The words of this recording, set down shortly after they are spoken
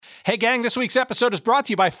Hey, gang, this week's episode is brought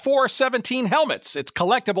to you by 417 Helmets. It's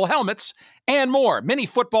collectible helmets and more. Mini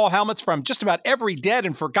football helmets from just about every dead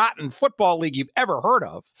and forgotten football league you've ever heard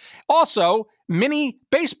of. Also, mini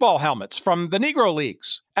baseball helmets from the Negro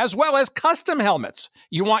Leagues, as well as custom helmets.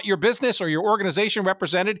 You want your business or your organization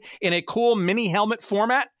represented in a cool mini helmet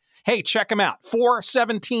format? Hey, check them out.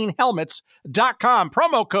 417helmets.com.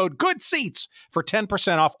 Promo code GOODSEATS for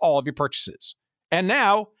 10% off all of your purchases. And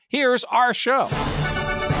now, here's our show.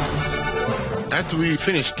 After we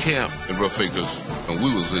finished camp in Rough Acres, and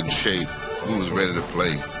we was in shape, we was ready to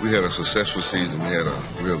play. We had a successful season. We had a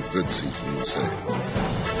real good season, you would say.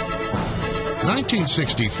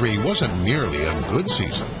 1963 wasn't merely a good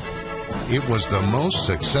season. It was the most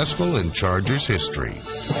successful in Chargers history.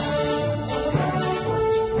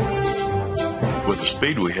 With the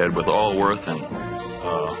speed we had with Allworth and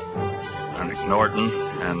Norton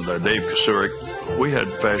and Dave Kasurik, we had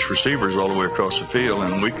fast receivers all the way across the field,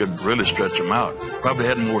 and we could really stretch them out. Probably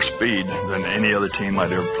had more speed than any other team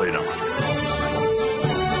I'd ever played on.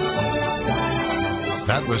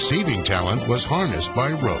 That receiving talent was harnessed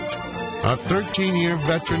by Rote, a 13-year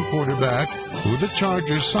veteran quarterback who the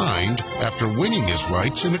Chargers signed after winning his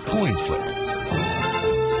rights in a coin flip.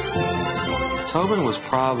 Tobin was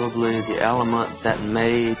probably the element that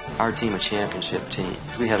made our team a championship team.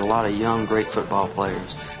 We had a lot of young, great football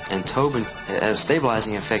players, and Tobin had a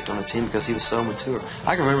stabilizing effect on the team because he was so mature.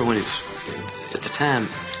 I can remember when he was, at the time,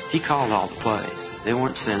 he called all the plays. They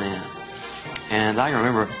weren't sent in. And I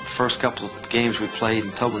remember the first couple of games we played,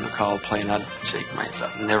 and Tobin would call a play, and I'd say, man, it's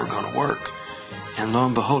never going to work. And lo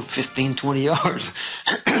and behold, 15, 20 yards.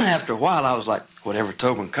 After a while, I was like, whatever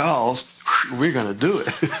Tobin calls, we're going to do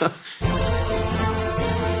it.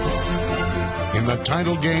 In the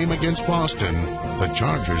title game against Boston, the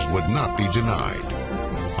Chargers would not be denied.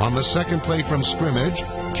 On the second play from scrimmage,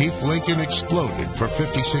 Keith Lincoln exploded for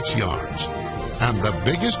 56 yards. And the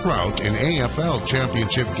biggest rout in AFL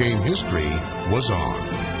championship game history was on.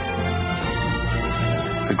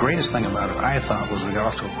 The greatest thing about it, I thought, was we got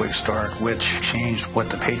off to a quick start, which changed what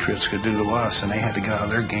the Patriots could do to us, and they had to get out of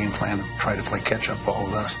their game plan to try to play catch-up ball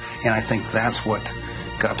with us. And I think that's what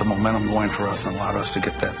got the momentum going for us and allowed us to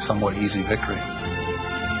get that somewhat easy victory.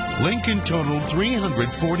 Lincoln totaled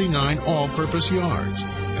 349 all-purpose yards,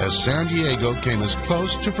 as San Diego came as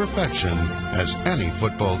close to perfection as any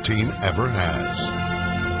football team ever has.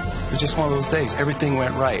 It was just one of those days. Everything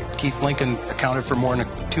went right. Keith Lincoln accounted for more than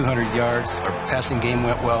 200 yards. Our passing game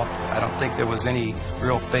went well. I don't think there was any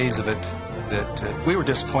real phase of it that we were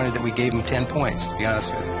disappointed that we gave him 10 points, to be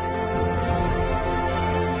honest with you.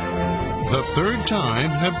 The third time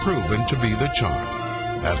had proven to be the charm.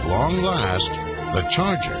 At long last, the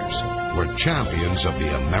Chargers were champions of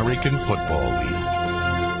the American Football League.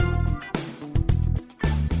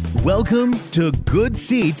 Welcome to Good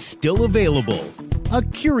Seats Still Available, a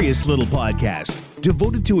curious little podcast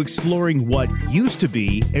devoted to exploring what used to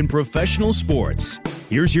be in professional sports.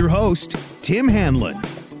 Here's your host, Tim Hanlon.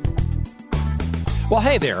 Well,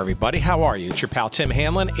 hey there, everybody. How are you? It's your pal, Tim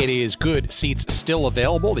Hanlon. It is Good Seats Still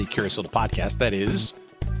Available, the curious little podcast that is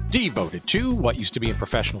devoted to what used to be in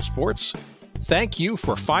professional sports. Thank you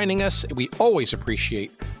for finding us. We always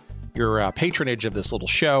appreciate your patronage of this little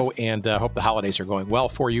show, and hope the holidays are going well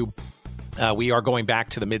for you. We are going back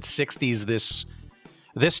to the mid-'60s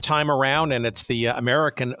this time around, and it's the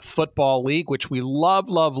American Football League, which we love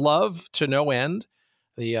to no end.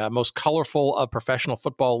 The most colorful of professional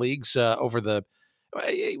football leagues over the...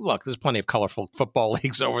 Look, there's plenty of colorful football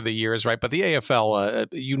leagues over the years, right? But the AFL,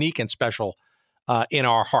 unique and special in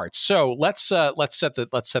our hearts. So let's set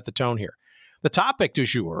the tone here. The topic du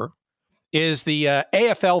jour is the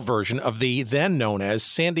AFL version of the then known as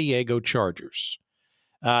San Diego Chargers.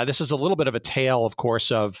 This is a little bit of a tale, of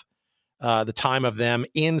course, of the time of them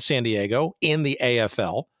in San Diego in the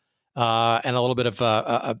AFL, and a little bit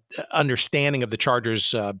of understanding of the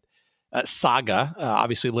Chargers saga,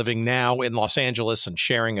 obviously living now in Los Angeles and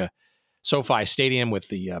sharing a SoFi Stadium with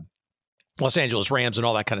the Los Angeles Rams and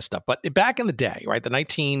all that kind of stuff. But back in the day, right, the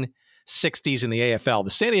 1960s in the AFL,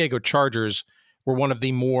 the San Diego Chargers were one of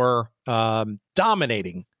the more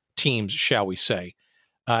dominating teams, shall we say,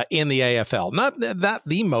 in the AFL. Not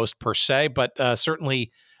the most per se, but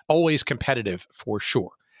certainly always competitive for sure.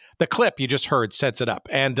 The clip you just heard sets it up.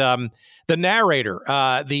 And the narrator,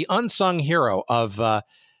 the unsung hero of a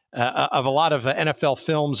lot of NFL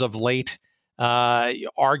films of late,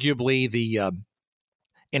 arguably the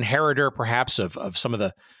inheritor perhaps of some of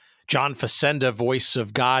the John Facenda voice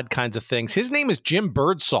of God kinds of things. His name is Jim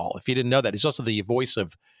Birdsall, if you didn't know that. He's also the voice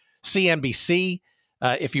of CNBC.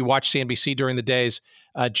 if you watch CNBC during the days.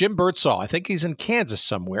 Jim Birdsall, I think he's in Kansas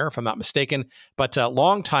somewhere, if I'm not mistaken, but a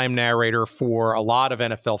longtime narrator for a lot of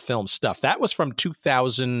NFL film stuff. That was from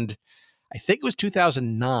 2000, I think it was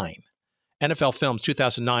 2009. NFL Films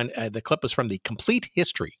 2009. The clip was from The Complete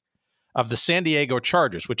History of the San Diego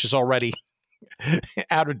Chargers, which is already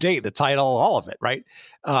out of date, the title, all of it, right?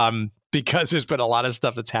 Because there's been a lot of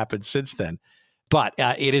stuff that's happened since then. But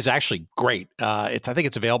it is actually great. I think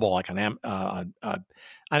it's available like on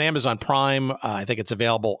Amazon Prime. I think it's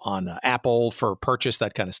available on Apple for purchase,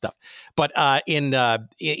 that kind of stuff. But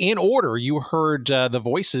in order, you heard the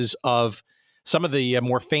voices of some of the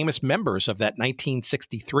more famous members of that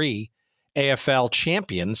 1963 AFL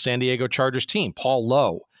champion San Diego Chargers team: Paul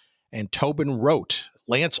Lowe and Tobin Rote,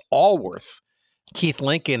 Lance Allworth, Keith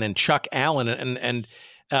Lincoln, and Chuck Allen, and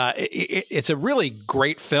it's a really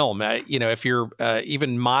great film. If you're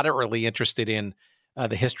even moderately interested in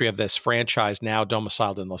the history of this franchise now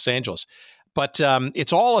domiciled in Los Angeles. But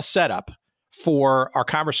it's all a setup for our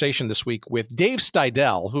conversation this week with Dave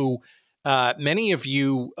Steidel, who many of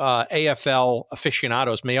you AFL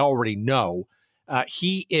aficionados may already know.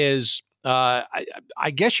 He is, I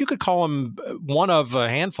guess you could call him one of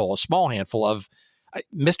a small handful of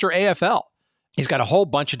Mr. AFL. He's got a whole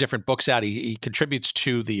bunch of different books out. He contributes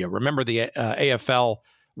to the Remember the AFL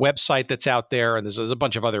website that's out there, and there's a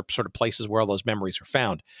bunch of other sort of places where all those memories are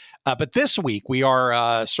found. But this week, we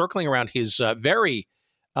are circling around his very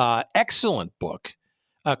excellent book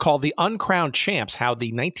called The Uncrowned Champs, How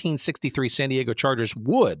the 1963 San Diego Chargers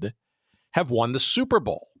Would Have Won the Super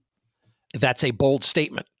Bowl. That's a bold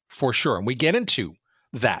statement, for sure. And we get into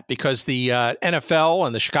that because the NFL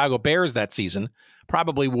and the Chicago Bears that season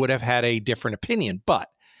probably would have had a different opinion. But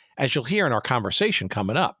as you'll hear in our conversation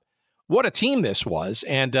coming up, what a team this was.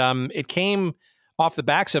 And it came off the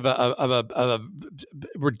backs of a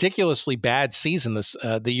ridiculously bad season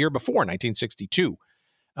the year before, 1962.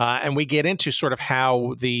 And we get into sort of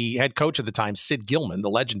how the head coach at the time, Sid Gilman, the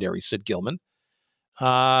legendary Sid Gilman,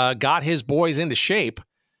 got his boys into shape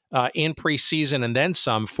in preseason and then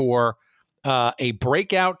some for a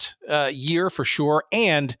breakout year for sure.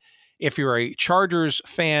 And if you're a Chargers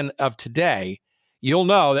fan of today, you'll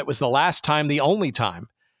know that was the last time, the only time,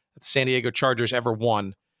 that the San Diego Chargers ever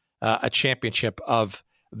won a championship of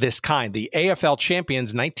this kind. The AFL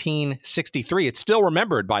champions, 1963. It's still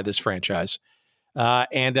remembered by this franchise,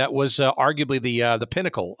 and was arguably the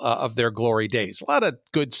pinnacle of their glory days. A lot of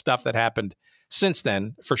good stuff that happened since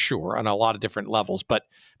then, for sure, on a lot of different levels, but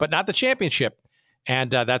not the championship. And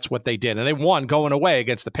that's what they did. And they won going away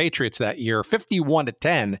against the Patriots that year,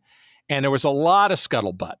 51-10. And there was a lot of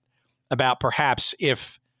scuttlebutt about perhaps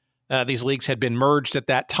if these leagues had been merged at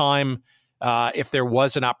that time, if there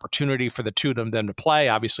was an opportunity for the two of them to play,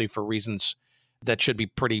 obviously for reasons that should be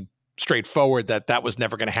pretty straightforward, that was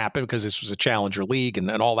never going to happen because this was a challenger league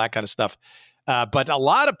and all that kind of stuff. But a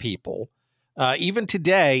lot of people, even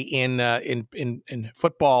today in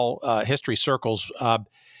football history circles,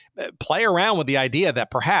 play around with the idea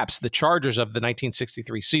that perhaps the Chargers of the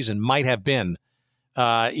 1963 season might have been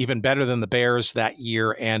even better than the Bears that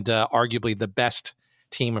year and arguably the best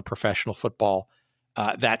team in professional football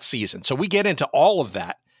that season. So we get into all of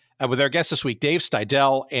that with our guest this week, Dave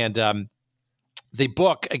Steidel. And the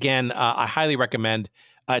book, again, I highly recommend.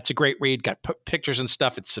 It's a great read, got pictures and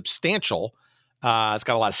stuff. It's substantial. It's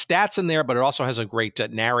got a lot of stats in there, but it also has a great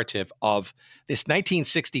narrative of this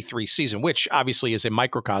 1963 season, which obviously is a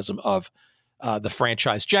microcosm of the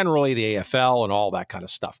franchise generally, the AFL, and all that kind of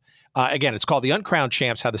stuff. Again, it's called The Uncrowned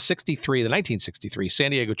Champs, How the 1963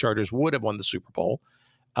 San Diego Chargers Would Have Won the Super Bowl.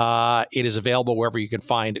 It is available wherever you can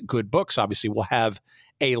find good books. Obviously, we'll have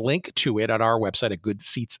a link to it on our website at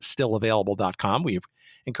goodseatsstillavailable.com. We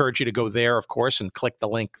encourage you to go there, of course, and click the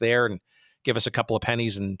link there and give us a couple of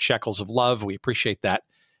pennies and shekels of love. We appreciate that.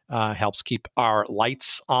 Helps keep our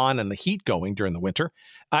lights on and the heat going during the winter.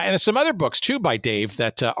 And there's some other books, too, by Dave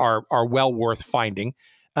that are well worth finding.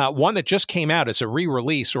 One that just came out is a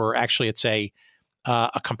re-release, or actually it's a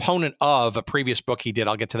component of a previous book he did.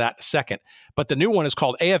 I'll get to that in a second. But the new one is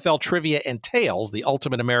called AFL Trivia and Tales, the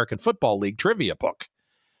Ultimate American Football League Trivia Book.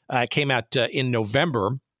 It came out in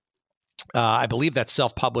November. I believe that's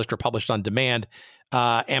self-published or published on demand.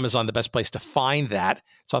 Amazon, the best place to find that.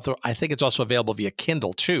 So I think it's also available via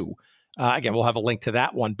Kindle too. Again, we'll have a link to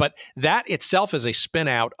that one. But that itself is a spin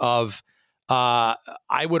out of,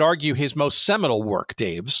 I would argue, his most seminal work,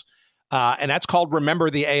 Dave's. And that's called Remember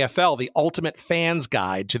the AFL, the Ultimate Fan's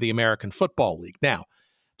Guide to the American Football League. Now,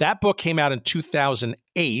 that book came out in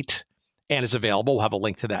 2008 and is available. We'll have a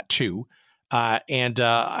link to that too. And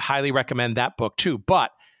I highly recommend that book too.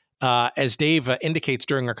 But As Dave indicates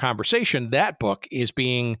during our conversation, that book is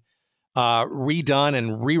being redone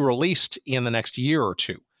and re-released in the next year or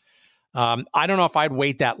two. I don't know if I'd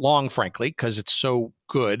wait that long, frankly, because it's so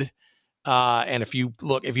good. And if you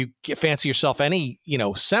fancy yourself any,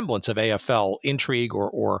 semblance of AFL intrigue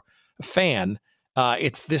or fan,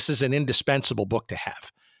 this is an indispensable book to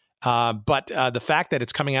have. But the fact that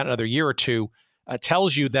it's coming out another year or two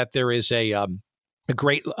tells you that there is a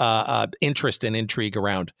great interest and intrigue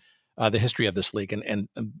around the history of this league. And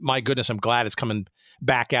my goodness, I'm glad it's coming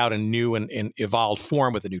back out in new and evolved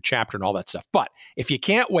form with a new chapter and all that stuff. But if you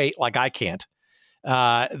can't wait, like I can't,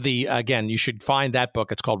 again, you should find that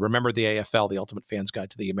book. It's called Remember the AFL, The Ultimate Fan's Guide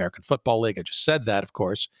to the American Football League. I just said that, of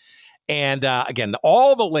course. And again,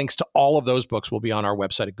 all the links to all of those books will be on our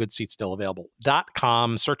website at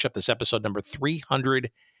goodseatsstillavailable.com. Search up this episode number 300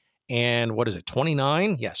 and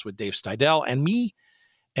 29? Yes, with Dave Steidel and me.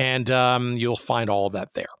 And you'll find all of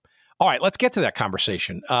that there. All right, let's get to that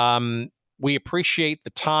conversation. We appreciate the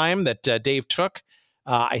time that Dave took.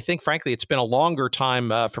 I think, frankly, it's been a longer time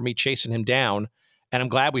for me chasing him down, and I'm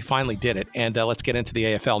glad we finally did it. And let's get into the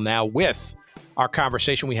AFL now with our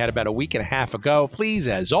conversation we had about a week and a half ago. Please,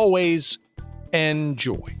 as always,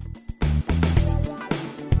 enjoy.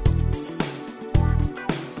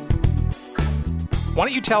 Why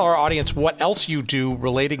don't you tell our audience what else you do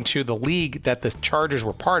relating to the league that the Chargers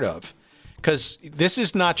were part of? Because this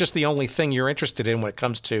is not just the only thing you're interested in when it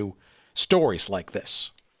comes to stories like this.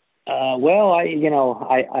 Well,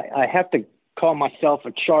 I have to call myself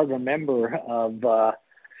a charter member of the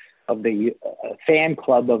fan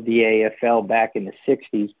club of the AFL back in the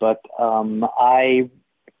 60s, but I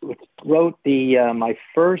wrote my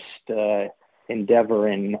first endeavor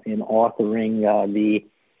in authoring the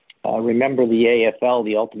Remember the AFL,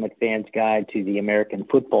 the Ultimate Fan's Guide to the American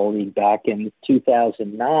Football League back in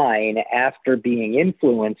 2009 after being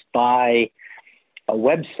influenced by a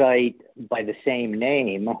website by the same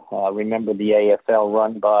name, Remember the AFL,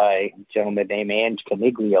 run by a gentleman named Ange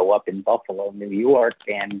Caniglio up in Buffalo, New York.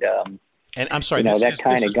 And I'm sorry, this is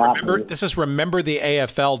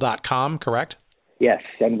remembertheafl.com, correct? Yes,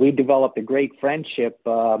 and we developed a great friendship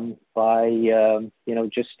I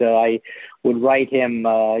would write him,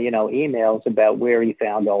 emails about where he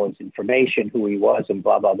found all his information, who he was, and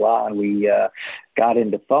blah, blah, blah. And we got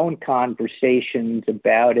into phone conversations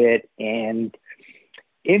about it. And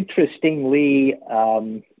interestingly,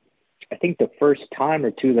 I think the first time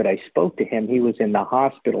or two that I spoke to him, he was in the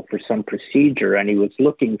hospital for some procedure, and he was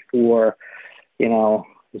looking for,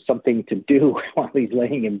 something to do while he's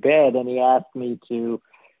laying in bed. And he asked me to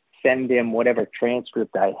send him whatever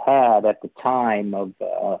transcript I had at the time of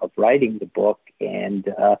writing the book. And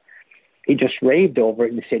he just raved over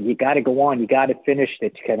it and said, "You got to go on, you got to finish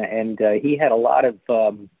it." And he had a lot of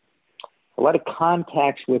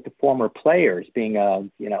contacts with the former players, being I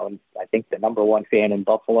think the number one fan in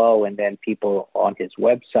Buffalo, and then people on his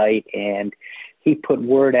website. And he put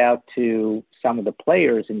word out to some of the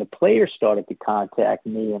players, and the players started to contact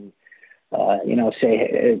me and,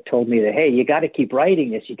 told me that, hey, you got to keep writing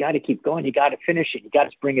this. You got to keep going. You got to finish it. You got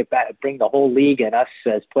to bring it back, bring the whole league and us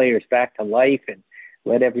as players back to life and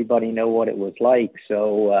let everybody know what it was like.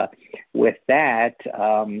 So with that,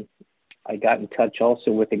 I got in touch also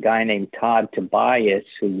with a guy named Todd Tobias,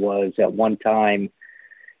 who was at one time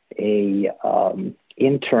a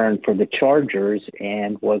intern for the Chargers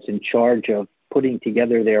and was in charge of putting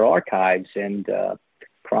together their archives and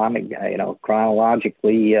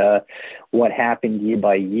chronologically what happened year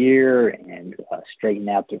by year and straighten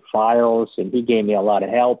out their files. And he gave me a lot of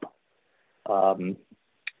help.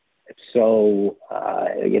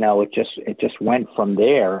 It just went from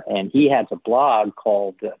there. And he has a blog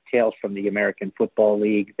called Tales from the American Football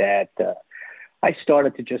League that I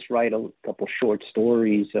started to just write a couple short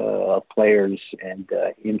stories of players and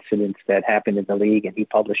incidents that happened in the league, and he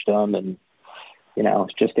published them. And,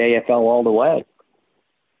 it's just AFL all the way.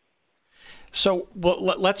 So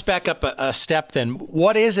let's back up a step then.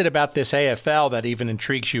 What is it about this AFL that even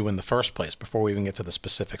intrigues you in the first place before we even get to the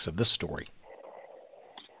specifics of this story?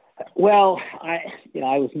 Well, I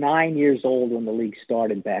was 9 years old when the league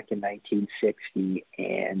started back in 1960,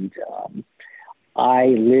 and I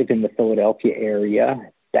live in the Philadelphia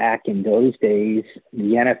area. Back in those days,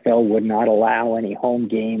 the NFL would not allow any home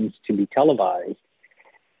games to be televised.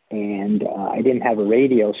 And I didn't have a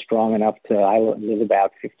radio strong enough I live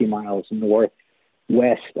about 50 miles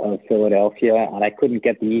northwest of Philadelphia, and I couldn't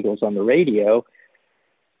get the Eagles on the radio.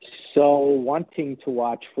 So wanting to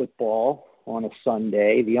watch football on a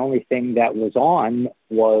Sunday, the only thing that was on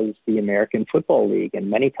was the American Football League, and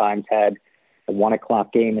many times had a 1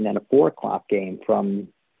 o'clock game and then a 4 o'clock game from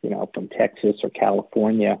Texas or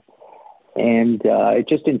California. And it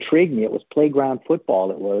just intrigued me. It was playground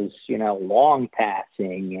football. It was, long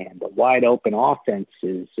passing and wide open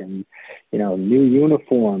offenses and, new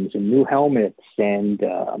uniforms and new helmets. And,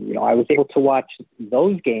 I was able to watch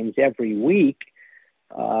those games every week,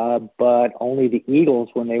 but only the Eagles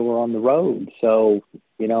when they were on the road. So,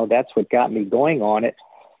 that's what got me going on it.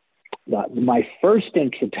 My first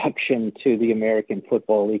introduction to the American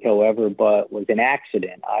Football League, however, was an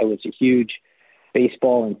accident. I was a huge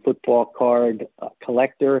baseball and football card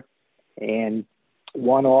collector, and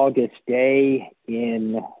one August day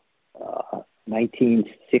in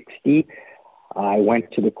 1960, I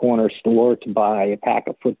went to the corner store to buy a pack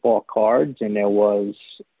of football cards, and there was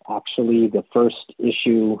actually the first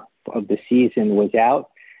issue of the season was out.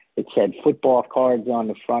 It said football cards on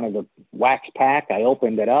the front of the wax pack. I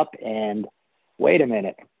opened it up, and wait a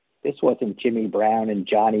minute. This wasn't Jimmy Brown and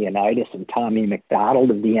Johnny Unitas and Tommy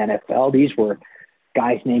McDonald of the NFL. These were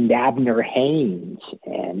guys named Abner Haynes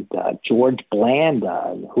and George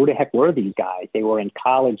Blanda. Who the heck were these guys? They were in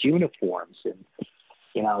college uniforms, and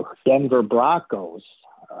Denver Broncos,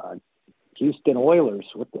 Houston Oilers.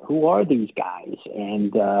 Who are these guys?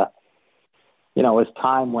 And as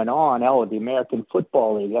time went on, the American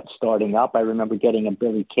Football League, that's starting up. I remember getting a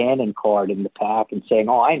Billy Cannon card in the pack and saying,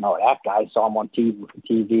 "Oh, I know that guy. Saw him on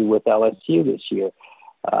TV with LSU this year."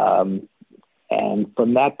 And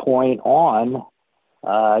from that point on,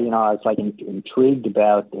 I was like intrigued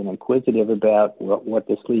about and inquisitive about what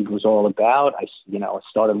this league was all about. I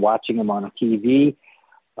started watching them on TV.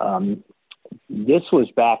 This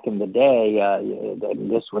was back in the day.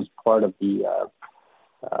 This was part of the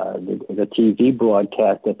TV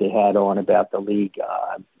broadcast that they had on about the league.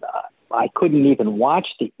 I couldn't even watch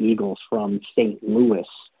the Eagles from St. Louis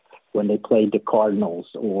when they played the Cardinals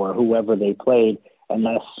or whoever they played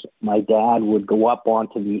unless my dad would go up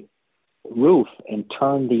onto the roof and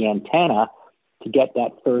turn the antenna to get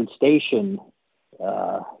that third station,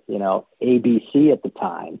 ABC at the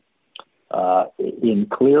time, in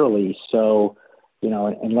clearly. So,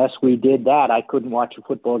 unless we did that, I couldn't watch a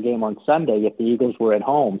football game on Sunday if the Eagles were at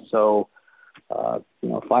home. So,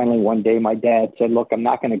 finally one day my dad said, "Look, I'm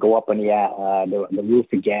not going to go up on the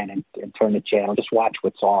roof again and turn the channel. Just watch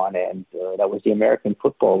what's on." And that was the American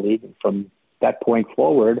Football League. And from that point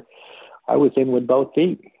forward, I was in with both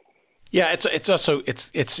feet. Yeah, it's also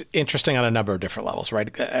interesting on a number of different levels,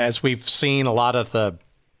 right? As we've seen, a lot of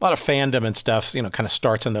fandom and stuff, kind of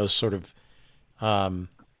starts in those sort of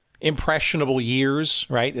impressionable years,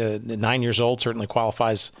 right? 9 years old certainly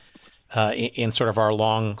qualifies in sort of our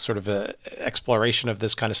long sort of exploration of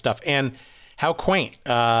this kind of stuff. And how quaint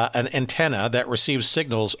an antenna that receives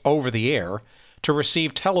signals over the air to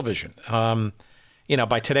receive television.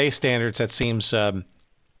 By today's standards, that seems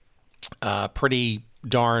pretty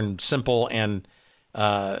darn simple and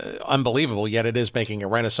unbelievable. Yet it is making a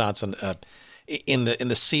renaissance in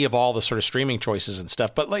the sea of all the sort of streaming choices and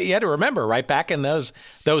stuff. But you had to remember, right, back in those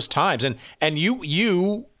times, and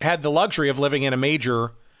you had the luxury of living in a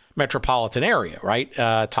major metropolitan area, right?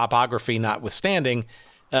 Topography notwithstanding,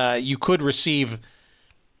 you could receive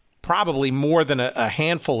probably more than a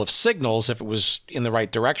handful of signals if it was in the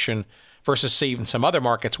right direction, versus even some other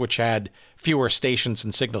markets which had fewer stations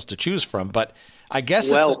and signals to choose from. But I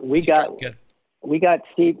guess we got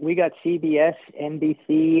CBS,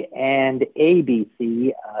 NBC, and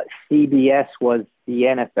ABC. CBS was the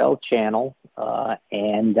NFL channel,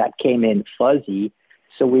 and that came in fuzzy.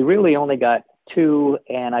 So we really only got two,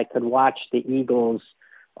 and I could watch the Eagles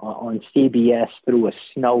on CBS through a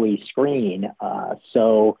snowy screen.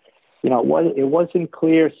 So, it wasn't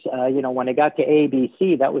clear. When it got to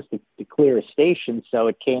ABC, that was the clearest station, so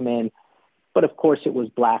it came in. But of course, it was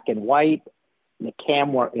black and white. The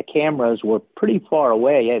cameras were pretty far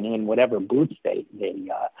away in whatever booths they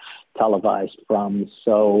televised from.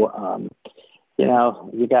 So,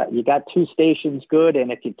 you got two stations good,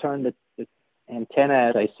 and if you turn the antenna,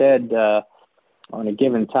 as I said, on a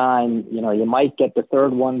given time, you might get the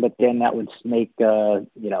third one, but then that would make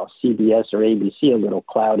CBS or ABC a little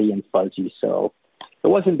cloudy and fuzzy. So it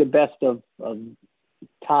wasn't the best of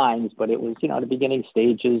times, but it was the beginning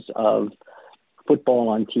stages of football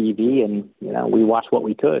on TV, and we watched what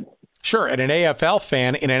we could. Sure, and an AFL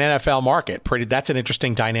fan in an NFL market, that's an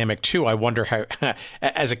interesting dynamic too. I wonder how,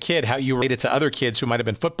 as a kid, how you related to other kids who might have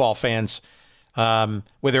been football fans.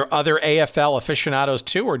 Were there other AFL aficionados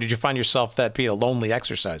too, or did you find yourself that be a lonely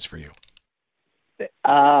exercise for you?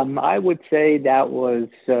 I would say that was,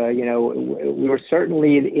 we were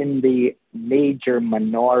certainly in the major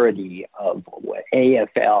minority of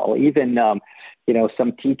AFL. Even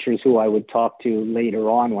some teachers who I would talk to later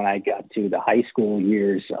on when I got to the high school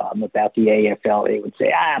years about the AFL, they would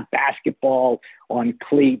say, basketball on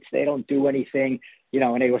cleats, they don't do anything,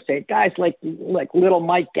 and they would say, guys like little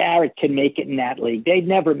Mike Garrett can make it in that league. They'd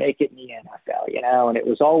never make it in the NFL, and it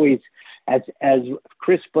was always, as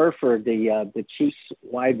Chris Burford, the Chiefs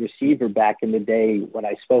wide receiver back in the day, when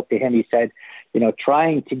I spoke to him, he said,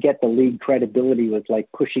 trying to get the league credibility was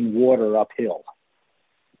like pushing water uphill.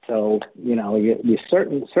 So, you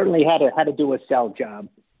certainly had to do a sell job.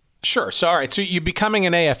 Sure. So, all right. So you're becoming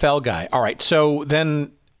an AFL guy. All right. So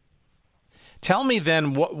then tell me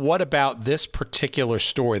then what about this particular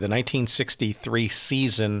story, the 1963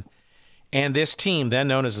 season, and this team then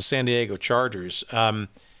known as the San Diego Chargers? We'll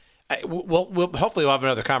hopefully we'll have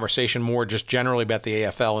another conversation more just generally about the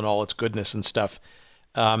AFL and all its goodness and stuff.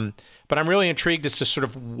 But I'm really intrigued as to sort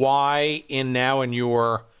of why in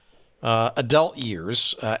your adult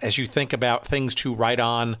years, as you think about things to write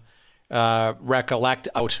on, recollect,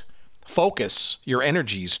 focus your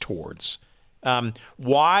energies towards,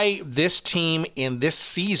 why this team in this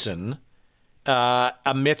season,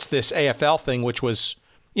 amidst this AFL thing, which was,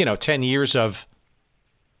 10 years of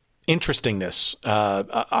interestingness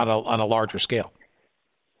on a larger scale?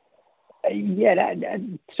 Yeah, that's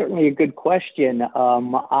certainly a good question.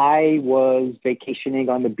 I was vacationing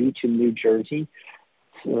on the beach in New Jersey.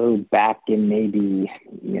 So back in maybe,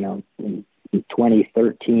 in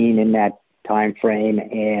 2013 in that time frame.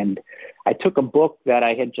 And I took a book that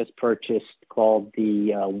I had just purchased called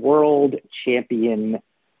the World Champion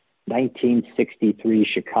 1963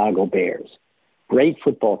 Chicago Bears. Great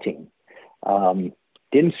football team.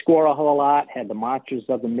 Didn't score a whole lot, had the monsters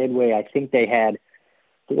of the Midway. I think they had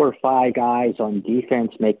 4 or 5 guys on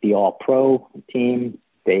defense make the All-Pro team.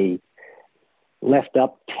 They left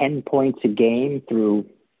up 10 points a game through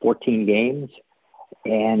 14 games.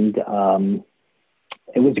 And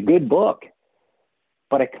it was a good book,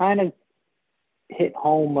 but it kind of hit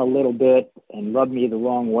home a little bit and rubbed me the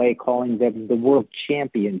wrong way, calling them the world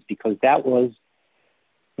champions, because that was,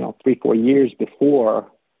 3-4 years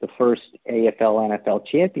before the first AFL NFL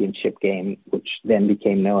championship game, which then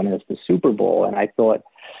became known as the Super Bowl. And I thought,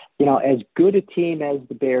 as good a team as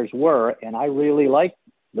the Bears were, and I really liked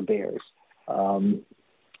the Bears,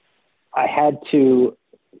 I had to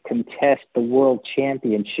contest the world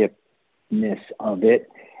championship-ness of it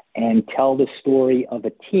and tell the story of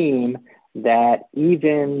a team that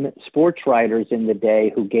even sports writers in the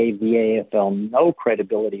day who gave the AFL no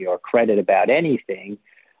credibility or credit about anything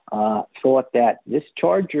thought that this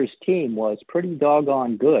Chargers team was pretty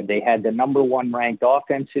doggone good. They had the number 1 ranked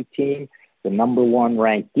offensive team, the number 1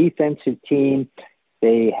 ranked defensive team.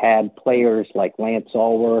 They had players like Lance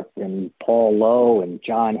Allworth and Paul Lowe and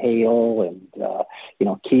John Hale and,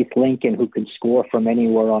 Keith Lincoln, who could score from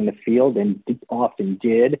anywhere on the field and often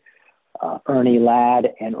did. Ernie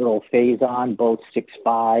Ladd and Earl Faison, both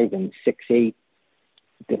 6'5" and 6'8"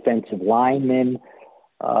 defensive linemen.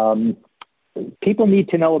 People need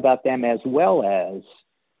to know about them as well as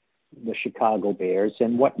the Chicago Bears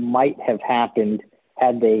and what might have happened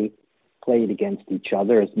had they played against each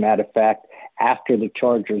other. As a matter of fact, after the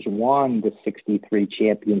Chargers won the 63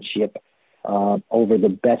 championship over the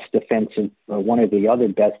best defensive, one of the other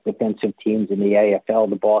best defensive teams in the AFL,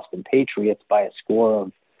 the Boston Patriots, by a score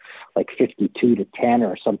of like 52-10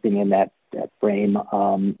 or something in that frame,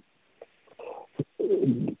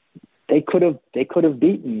 they could have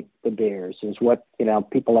beaten the Bears, is what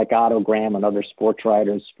people like Otto Graham and other sports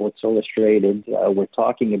writers, Sports Illustrated, were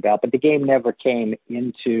talking about. But the game never came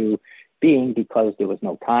into being because there was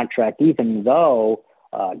no contract, even though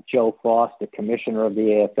Joe Frost, the commissioner of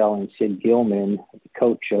the AFL, and Sid Gilman, the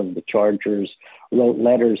coach of the Chargers, wrote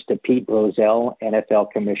letters to Pete Rozelle,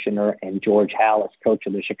 NFL commissioner, and George Halas, coach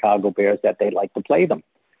of the Chicago Bears, that they'd like to play them,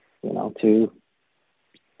 to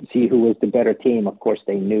see who was the better team. Of course,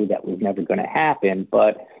 they knew that was never going to happen,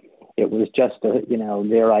 but it was just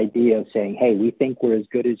their idea of saying, hey, we think we're as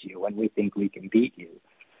good as you and we think we can beat you.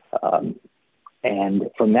 And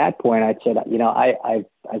from that point, I said,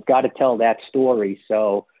 I've got to tell that story.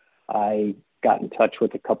 So I got in touch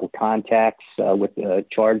with a couple contacts with the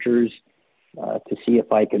Chargers to see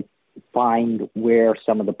if I could find where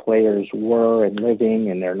some of the players were and living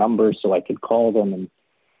and their numbers so I could call them and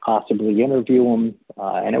possibly interview them.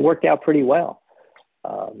 And it worked out pretty well.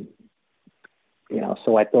 So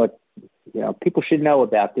I thought, people should know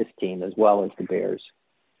about this team as well as the Bears.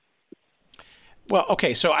 Well,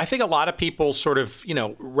 okay, so I think a lot of people sort of,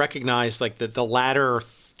 recognize like the latter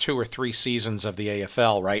 2 or 3 seasons of the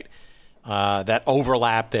AFL, right? That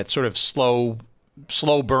overlap, that sort of slow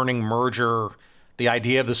burning merger, the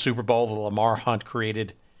idea of the Super Bowl that Lamar Hunt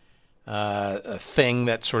created, thing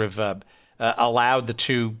that sort of allowed the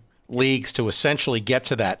two leagues to essentially get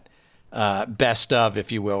to that best of,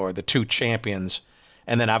 if you will, or the two champions,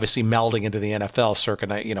 and then obviously melding into the NFL circa,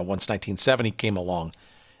 once 1970 came along.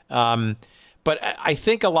 But I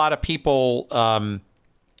think a lot of people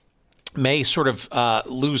may sort of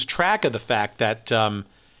lose track of the fact that,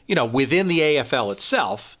 within the AFL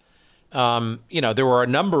itself, there were a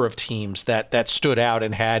number of teams that stood out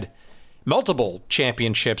and had multiple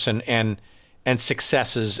championships and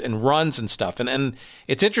successes and runs and stuff. And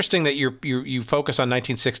it's interesting that you focus on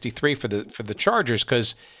 1963 for the Chargers,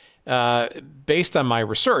 because based on my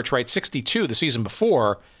research, right, 62, the season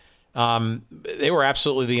before, they were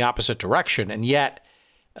absolutely the opposite direction. And yet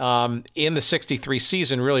in the 63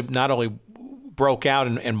 season, really not only broke out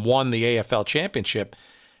and won the AFL championship,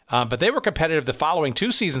 but they were competitive the following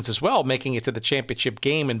two seasons as well, making it to the championship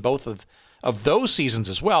game in both of those seasons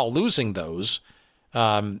as well, losing those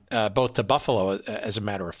both to Buffalo, as a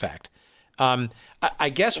matter of fact. I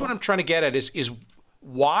guess what I'm trying to get at is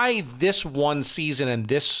why this one season and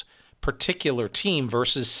this particular team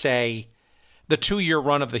versus, say, the 2-year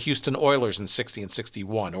run of the Houston Oilers in 60 and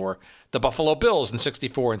 61, or the Buffalo Bills in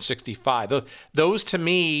 64 and 65. Those, to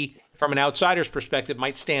me, from an outsider's perspective,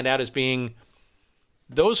 might stand out as being,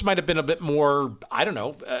 those might have been a bit more, I don't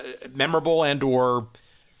know, memorable and or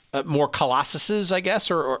more colossuses, I guess,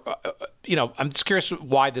 or I'm just curious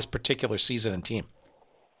why this particular season and team.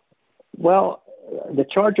 Well, the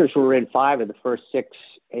Chargers were in 5 of the first 6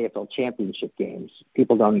 AFL championship games.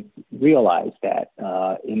 People don't realize that.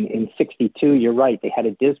 In 62, you're right, they had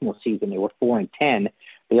a dismal season. They were 4-10.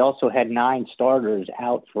 They also had 9 starters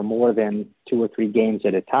out for more than 2 or 3 games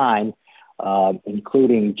at a time,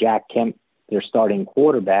 including Jack Kemp, their starting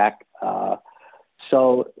quarterback.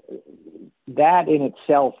 So that in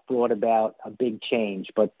itself brought about a big change.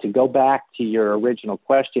 But to go back to your original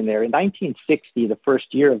question there, in 1960, the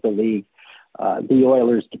first year of the league, the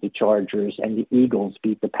Oilers beat the Chargers and the Eagles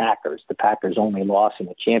beat the Packers. The Packers only lost in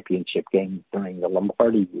a championship game during the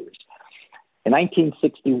Lombardi years. In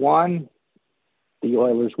 1961, the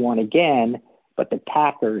Oilers won again, but the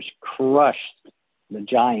Packers crushed the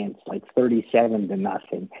Giants like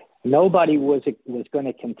 37-0. Nobody was going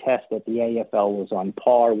to contest that the AFL was on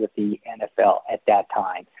par with the NFL at that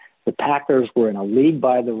time. The Packers were in a league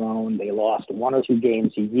by their own. They lost 1 or 2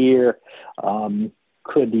 games a year.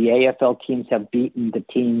 Could the AFL teams have beaten the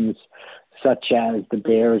teams such as the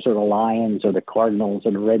Bears or the Lions or the Cardinals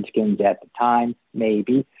or the Redskins at the time?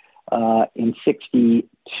 Maybe. In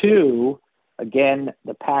 62, again,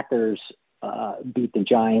 the Packers beat the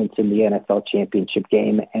Giants in the NFL championship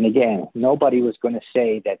game. And again, nobody was going to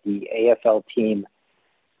say that the AFL team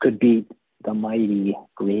could beat the mighty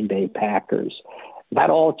Green Bay Packers. That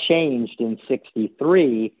all changed in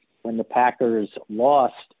 63 when the Packers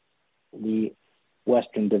lost the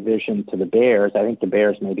Western Division to the Bears. I think the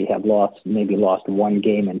Bears maybe lost 1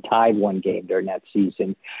 game and tied 1 game during that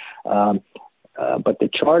season. But the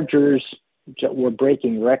Chargers were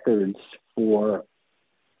breaking records for,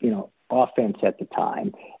 offense at the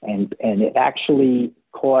time. And it actually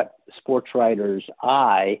caught sports writers'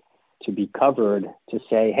 eye to be covered to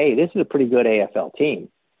say, hey, this is a pretty good AFL team.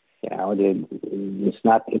 It's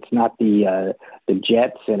not the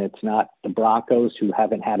Jets and it's not the Broncos, who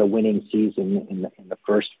haven't had a winning season in the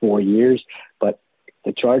first 4 years, but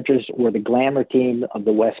the Chargers were the glamour team of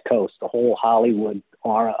the West Coast, the whole Hollywood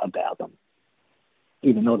aura about them,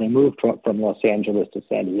 even though they moved from Los Angeles to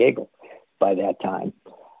San Diego by that time.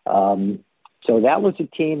 So that was a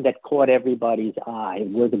team that caught everybody's eye.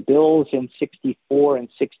 Were the Bills in 64 and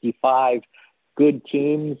 65 good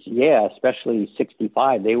teams? Yeah, especially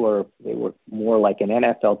 65. They were more like an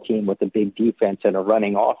NFL team with a big defense and a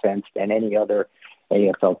running offense than any other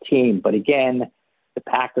AFL team. But again, the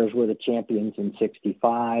Packers were the champions in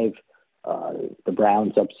 65. The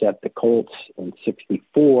Browns upset the Colts in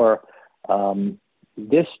 64.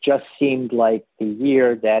 This just seemed like the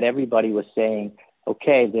year that everybody was saying,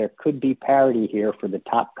 okay, there could be parity here for the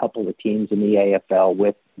top couple of teams in the AFL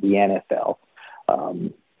with the NFL.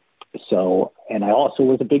 And I also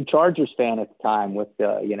was a big Chargers fan at the time with,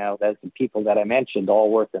 the people that I mentioned,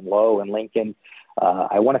 Allworth and Lowe and Lincoln.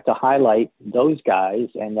 I wanted to highlight those guys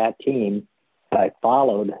and that team that I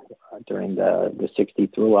followed during the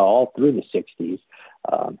 60s all through the 60s,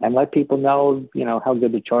 and let people know, how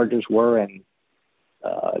good the Chargers were and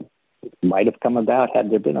might have come about had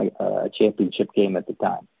there been a championship game at the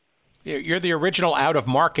time. You're the original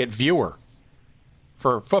out-of-market viewer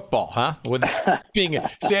for football, huh? With being a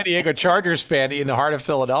San Diego Chargers fan in the heart of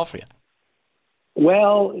Philadelphia.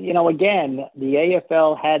 Well, again, the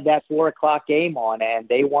AFL had that 4:00 game on, and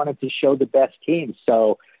they wanted to show the best teams.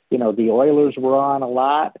 So the Oilers were on a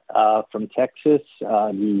lot from Texas.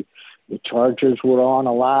 The Chargers were on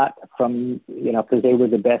a lot from, because they were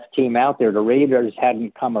the best team out there. The Raiders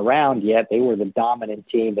hadn't come around yet. They were the dominant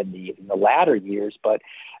team in the latter years, but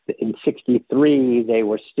in '63, they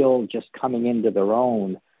were still just coming into their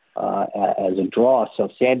own as a draw. So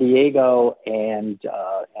San Diego and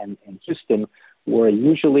Houston were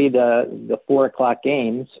usually the 4:00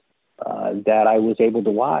 games that I was able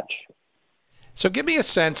to watch. So give me a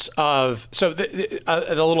sense of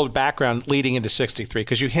a little background leading into '63,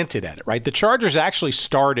 because you hinted at it, right? The Chargers actually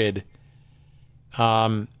started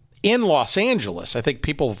in Los Angeles. I think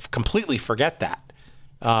people completely forget that.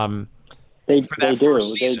 They do.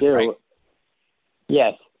 Season, right?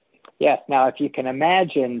 Yes. Now, if you can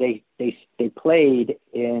imagine, they played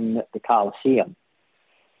in the Coliseum.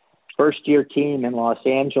 First-year team in Los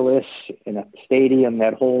Angeles in a stadium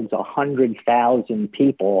that holds 100,000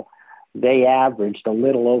 people. They averaged a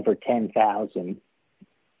little over 10,000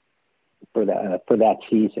 for that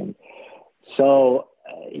season. So,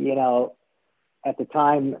 at the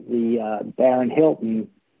time, the Baron Hilton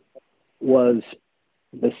was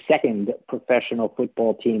the second professional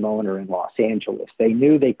football team owner in Los Angeles. They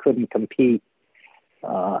knew they couldn't compete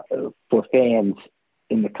for fans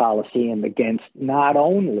in the Coliseum against not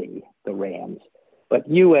only the Rams, but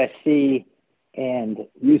USC and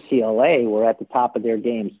UCLA were at the top of their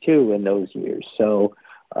games too in those years. So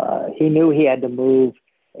he knew he had to move,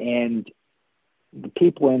 and the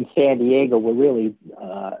people in San Diego were really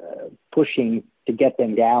pushing to get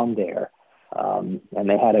them down there. And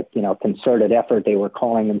they had a concerted effort. They were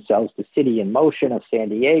calling themselves the City in Motion of San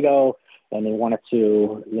Diego, and they wanted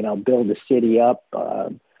to build the city up.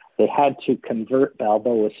 They had to convert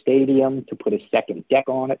Balboa Stadium to put a second deck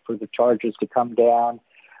on it for the Chargers to come down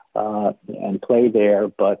and play there.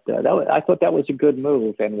 But I thought that was a good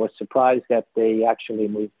move, and was surprised that they actually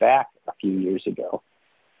moved back a few years ago.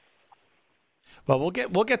 Well, we'll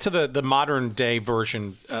get to the modern day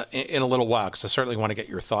version in a little while, because I certainly want to get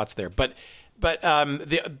your thoughts there. But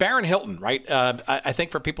the Baron Hilton, right? I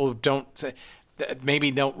think for people who maybe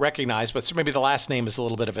don't recognize, but maybe the last name is a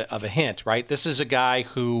little bit of a hint, right? This is a guy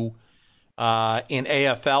who, in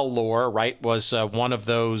AFL lore, right, was one of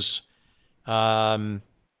those, one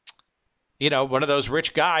of those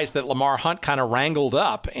rich guys that Lamar Hunt kind of wrangled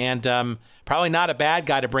up, and probably not a bad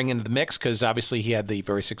guy to bring into the mix, because obviously he had the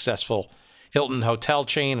very successful Hilton hotel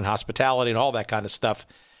chain and hospitality and all that kind of stuff.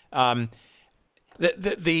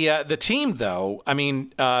 The team, though, I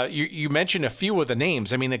mean, you mentioned a few of the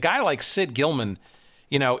names. I mean, a guy like Sid Gilman,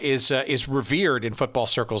 is revered in football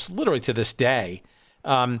circles literally to this day.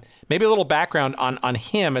 Maybe a little background on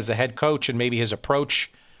him as the head coach and maybe his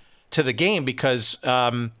approach to the game, because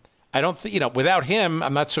I don't think, without him,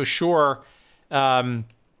 I'm not so sure some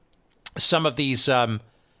of these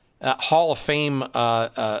Hall of Fame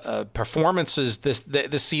performances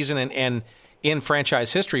this season and in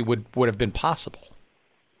franchise history would have been possible.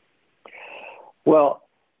 Well,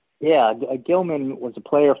 yeah, Gilman was a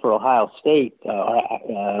player for Ohio State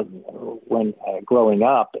when growing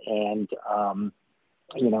up, and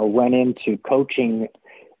went into coaching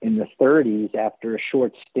in the 30s after a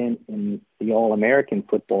short stint in the All-American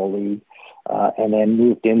Football League, and then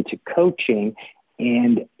moved into coaching.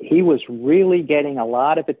 And he was really getting a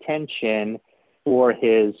lot of attention for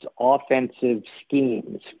his offensive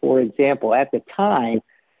schemes. For example, at the time,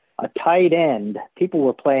 a tight end, people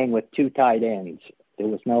were playing with two tight ends. There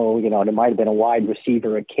was no, there might have been a wide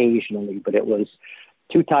receiver occasionally, but it was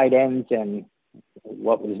two tight ends and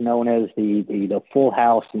what was known as the full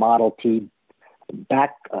house Model T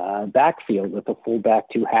backfield with a fullback,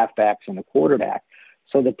 two halfbacks, and a quarterback.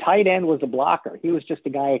 So the tight end was a blocker. He was just a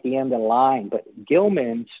guy at the end of the line. But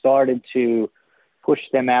Gilman started to push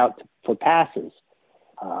them out for passes.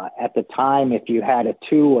 At the time, if you had a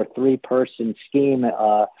 2 or 3 person scheme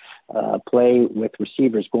play with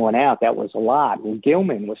receivers going out, that was a lot. Well,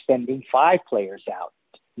 Gilman was sending 5 players out.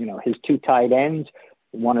 His 2 tight ends,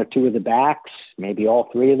 1 or 2 of the backs, maybe all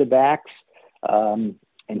 3 of the backs. And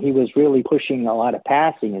he was really pushing a lot of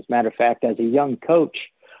passing. As a matter of fact, as a young coach,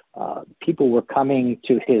 people were coming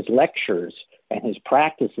to his lectures and his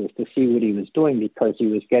practices to see what he was doing, because he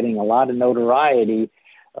was getting a lot of notoriety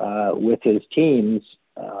with his teams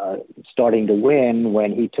starting to win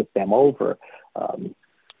when he took them over.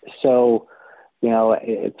 So,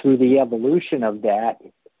 through the evolution of that,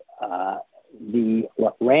 the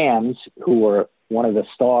Rams, who were one of the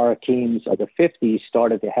star teams of the 50s,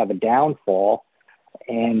 started to have a downfall,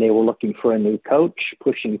 and they were looking for a new coach,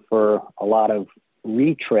 pushing for a lot of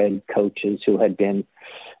retread coaches who had been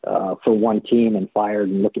for one team and fired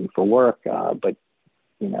and looking for work. But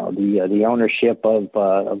The ownership of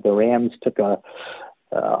the Rams took a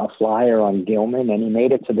flyer on Gilman, and he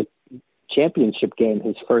made it to the championship game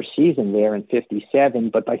his first season there in '57.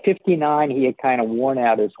 But by '59, he had kind of worn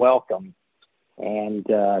out his welcome, and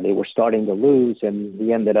they were starting to lose, and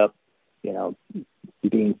he ended up,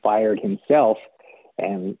 being fired himself.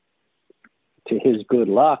 And to his good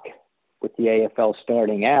luck, with the AFL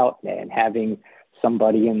starting out and having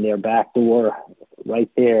somebody in their back door right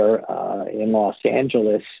there in Los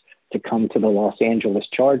Angeles to come to the Los Angeles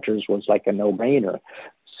Chargers was like a no-brainer.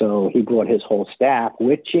 So he brought his whole staff,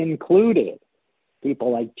 which included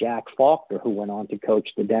people like Jack Faulkner, who went on to coach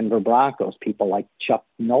the Denver Broncos, people like Chuck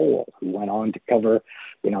Noll, who went on to cover,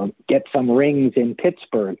 get some rings in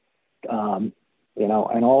Pittsburgh, and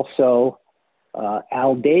also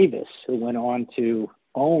Al Davis, who went on to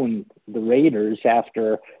own the Raiders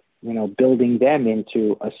after, building them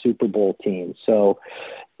into a Super Bowl team. So,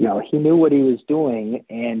 he knew what he was doing.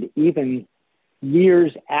 And even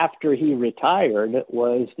years after he retired,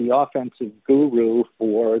 was the offensive guru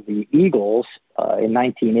for the Eagles in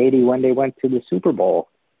 1980 when they went to the Super Bowl.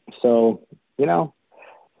 So, the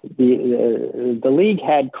league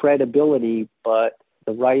had credibility, but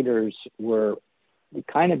the writers were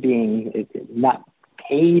kind of being not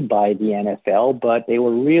paid by the NFL, but they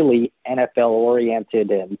were really NFL oriented.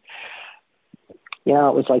 And, it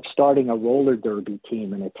was like starting a roller derby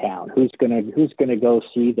team in a town. Who's going to go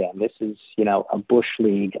see them? This is, a Bush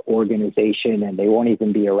League organization, and they won't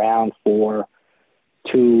even be around for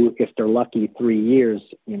 2, if they're lucky, 3 years,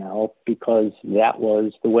 because that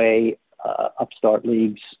was the way upstart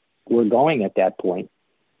leagues were going at that point.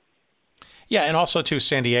 Yeah, and also too,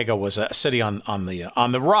 San Diego was a city on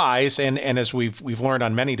the rise, and as we've learned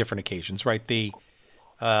on many different occasions, right? The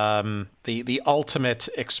ultimate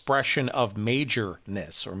expression of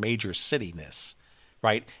majorness or major cityness,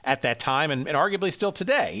 right? At that time, and arguably still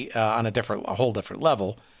today, on a whole different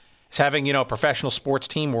level, is having a professional sports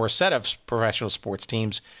team or a set of professional sports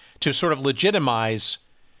teams to sort of legitimize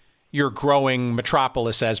your growing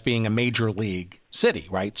metropolis as being a major league city,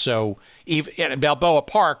 right? So even in Balboa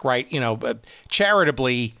Park, right,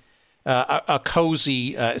 charitably, a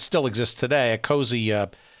cozy, still exists today, a cozy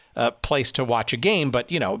place to watch a game. But,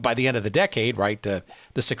 by the end of the decade, right, the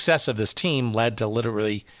success of this team led to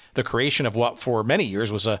literally the creation of what for many years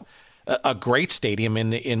was a great stadium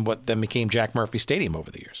in what then became Jack Murphy Stadium over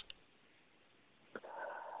the years.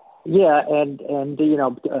 Yeah, and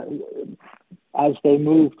as they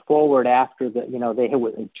moved forward after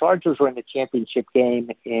the Chargers were in the championship game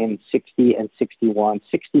in 60 and 61.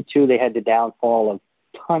 62, they had the downfall of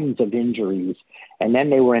tons of injuries. And then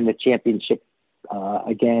they were in the championship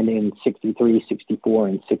again in 63, 64,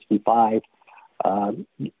 and 65.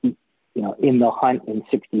 In the hunt in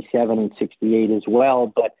 67 and 68 as well.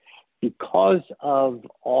 But because of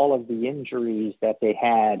all of the injuries that they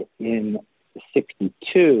had in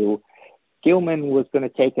 62, Gilman was going to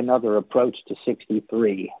take another approach to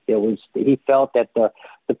 63. He felt that the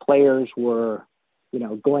players were,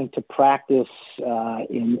 going to practice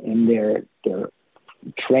in their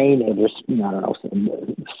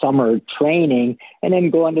summer training, and then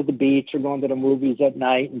going to the beach or going to the movies at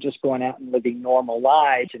night and just going out and living normal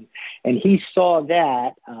lives. And he saw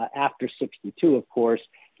that after 62, of course,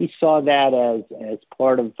 he saw that as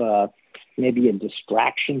part of maybe a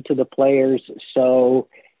distraction to the players. So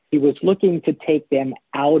he was looking to take them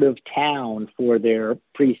out of town for their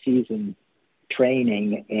preseason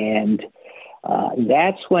training. And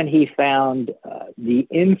that's when he found the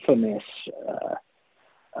infamous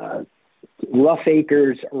Rough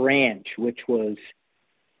Acres Ranch, which was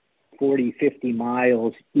 40, 50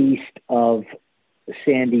 miles east of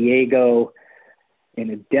San Diego in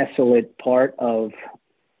a desolate part of,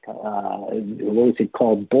 what was it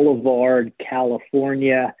called, Boulevard,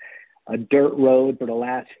 California, a dirt road for the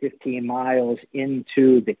last 15 miles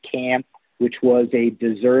into the camp, which was a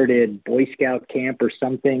deserted Boy Scout camp or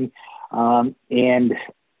something.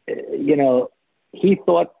 He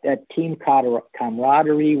thought that team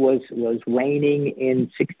camaraderie was reigning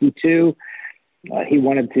in 62. He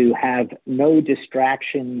wanted to have no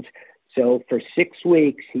distractions. So for 6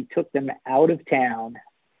 weeks, he took them out of town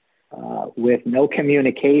with no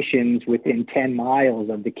communications within 10 miles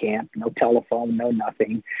of the camp, no telephone, no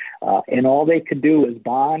nothing. And all they could do was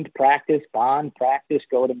bond, practice,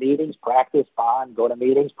 go to meetings, practice, bond, go to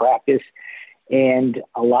meetings, practice. And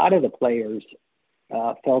a lot of the players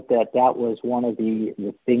felt that was one of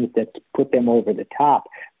the things that put them over the top.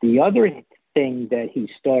 The other thing that he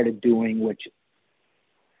started doing, which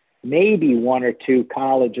maybe 1 or 2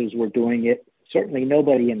 colleges were doing it, certainly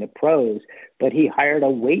nobody in the pros, but he hired a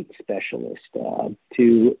weight specialist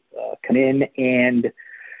to come in and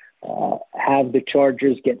have the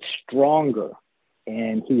Chargers get stronger.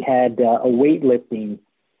 And he had a weightlifting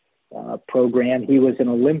program. He was an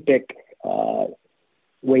Olympic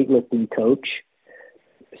weightlifting coach.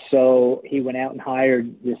 So he went out and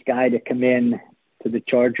hired this guy to come in to the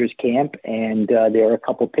Chargers camp. And there are a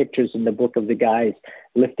couple pictures in the book of the guys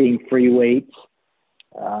lifting free weights.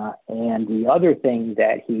 And the other thing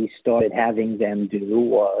that he started having them do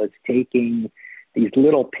was taking these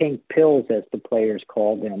little pink pills, as the players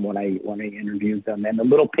called them when I interviewed them. And the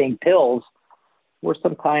little pink pills were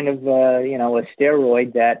some kind of, a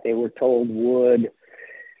steroid that they were told would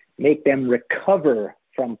make them recover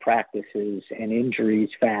from practices and injuries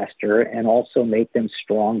faster, and also make them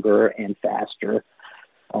stronger and faster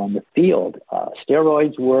on the field.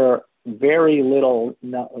 Steroids were very little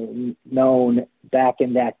known back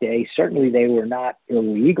in that day. Certainly they were not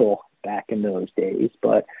illegal back in those days,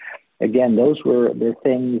 but again, those were the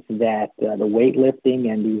things that the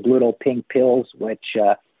weightlifting and these little pink pills, which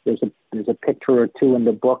there's a picture or two in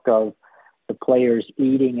the book of the players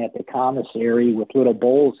eating at the commissary with little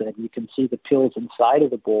bowls, and you can see the pills inside of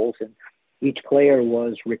the bowls. And each player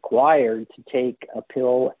was required to take a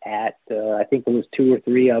pill at I think it was 2 or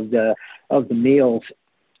 3 of the meals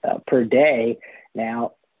per day.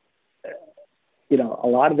 Now, a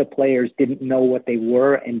lot of the players didn't know what they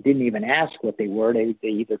were and didn't even ask what they were. They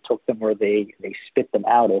either took them or they spit them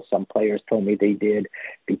out, as some players told me they did,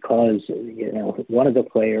 because, one of the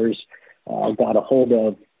players got a hold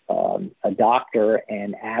of a doctor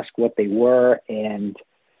and asked what they were. And,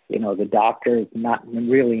 the doctor, not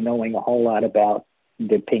really knowing a whole lot about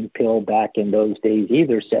the pink pill back in those days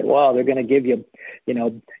either, said, well, they're going to give you,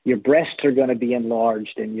 your breasts are going to be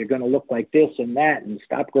enlarged and you're going to look like this and that and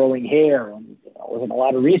stop growing hair. And there wasn't a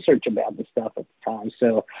lot of research about the stuff at the time.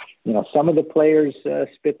 So, some of the players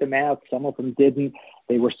spit them out. Some of them didn't.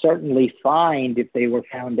 They were certainly fined if they were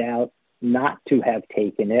found out not to have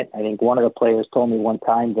taken it. I think one of the players told me one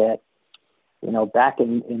time that, back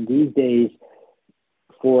in these days,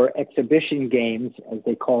 for exhibition games, as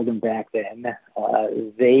they called them back then,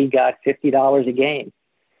 they got $50 a game.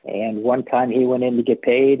 And one time he went in to get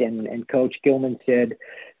paid, and Coach Gilman said,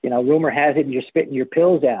 rumor has it you're spitting your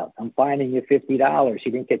pills out. I'm fining you $50.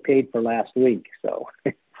 You didn't get paid for last week. So,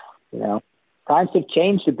 times have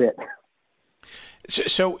changed a bit.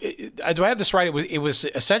 So do I have this right? It was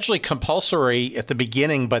essentially compulsory at the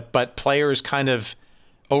beginning, but players kind of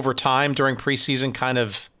over time during preseason kind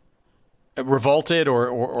of revolted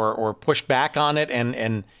or pushed back on it,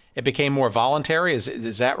 and it became more voluntary.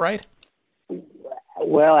 Is that right?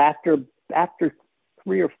 Well, after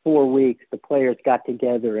 3 or 4 weeks, the players got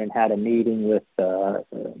together and had a meeting with the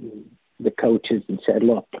coaches and said,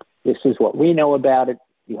 look, this is what we know about it.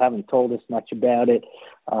 You haven't told us much about it.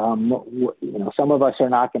 Some of us are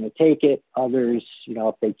not going to take it. Others,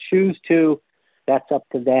 if they choose to, that's up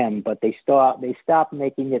to them. But they stopped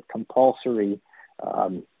making it compulsory.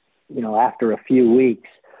 After a few weeks,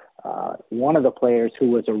 one of the players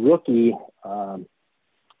who was a rookie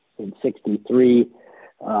in '63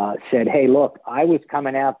 said, hey, look, I was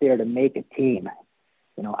coming out there to make a team.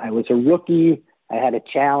 I was a rookie. I had a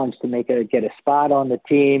challenge to get a spot on the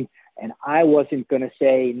team. And I wasn't going to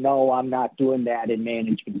say, no, I'm not doing that in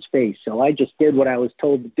management's face. So I just did what I was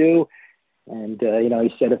told to do. And,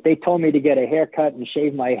 he said, if they told me to get a haircut and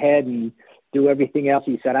shave my head and do everything else,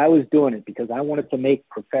 he said, I was doing it because I wanted to make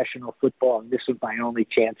professional football, and this was my only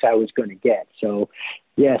chance I was going to get. So,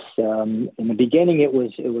 yes, in the beginning it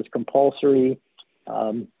was compulsory,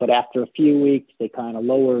 but after a few weeks they kind of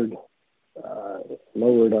lowered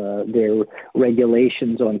their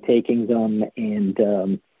regulations on taking them.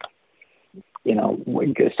 And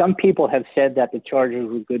some people have said that the Chargers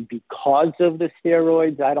were good because of the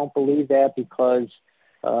steroids. I don't believe that, because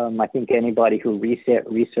I think anybody who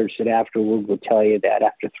researched it afterward will tell you that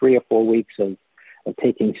after 3 or 4 weeks of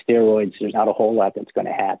taking steroids, there's not a whole lot that's going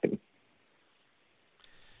to happen.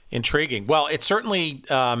 Intriguing. Well, it's certainly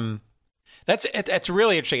that's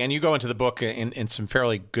really interesting. And you go into the book in some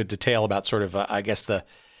fairly good detail about sort of, I guess, the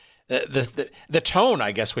tone,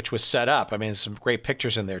 I guess, which was set up. I mean, there's some great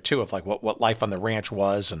pictures in there too of like what life on the ranch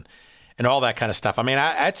was and all that kind of stuff. I mean,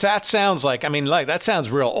 that sounds like, that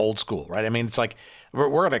sounds real old school, right? I mean, it's like we're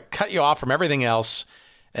going to cut you off from everything else.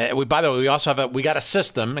 By the way, we also we got a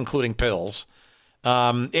system, including pills.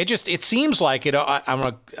 It seems like I'm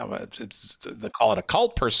gonna call it a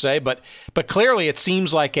cult per se, but clearly it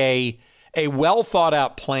seems like a well thought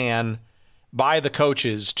out plan by the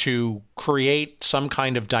coaches to create some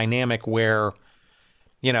kind of dynamic where,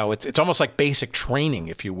 it's almost like basic training,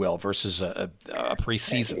 if you will, versus a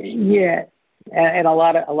preseason. Yeah. And a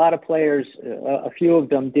lot of players, a few of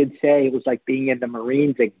them did say it was like being in the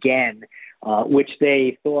Marines again, which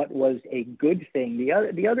they thought was a good thing.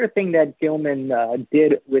 The other thing that Gilman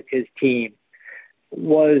did with his team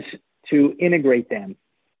was to integrate them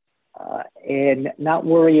and not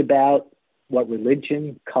worry about what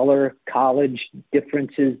religion, color, college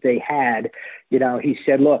differences they had. He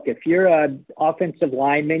said, look, if you're an offensive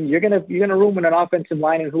lineman, you're gonna room with an offensive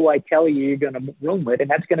lineman who I tell you you're gonna room with, and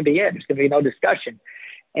that's gonna be it. There's gonna be no discussion.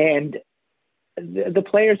 And the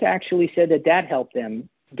players actually said that helped them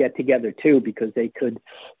get together too, because they could,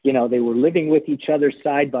 they were living with each other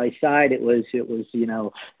side by side. It was,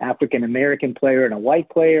 African-American player and a white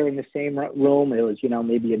player in the same room. It was,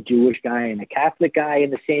 maybe a Jewish guy and a Catholic guy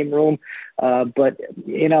in the same room. But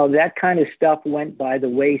that kind of stuff went by the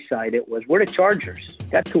wayside. It was, we're the Chargers.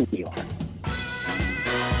 That's who we are.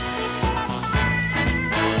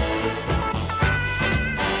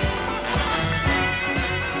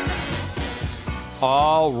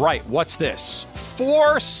 All right, what's this?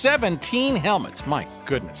 417 helmets. My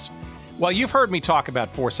goodness. Well, you've heard me talk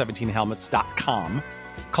about 417helmets.com,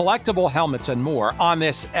 collectible helmets and more on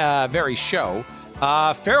this very show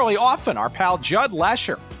fairly often. Our pal Judd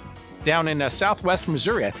Lesher down in southwest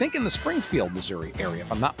Missouri, I think in the Springfield, Missouri area,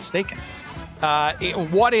 if I'm not mistaken.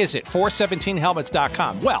 What is it?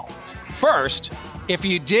 417helmets.com. Well, first, if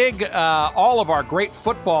you dig all of our great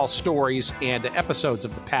football stories and episodes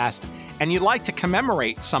of the past, and you'd like to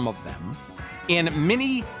commemorate some of them in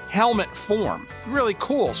mini helmet form, really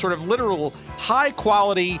cool, sort of literal, high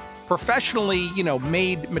quality, professionally,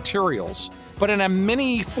 made materials, but in a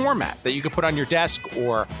mini format that you could put on your desk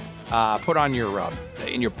or put on your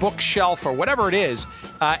in your bookshelf or whatever it is,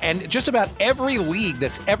 and just about every league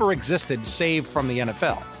that's ever existed, save from the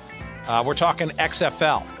NFL. We're talking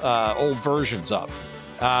XFL, old versions of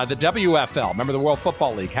the WFL. Remember the World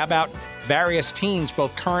Football League? How about various teams,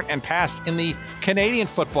 both current and past, in the Canadian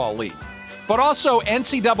Football League? But also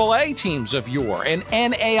NCAA teams of yore and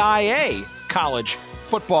NAIA college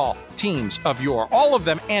football teams of yore. All of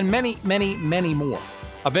them and many, many, many more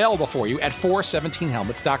available for you at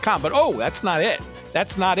 417helmets.com. But that's not it.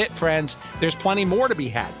 That's not it, friends. There's plenty more to be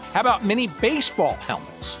had. How about mini baseball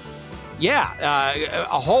helmets? Yeah,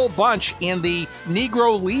 a whole bunch in the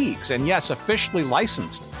Negro Leagues. And yes, officially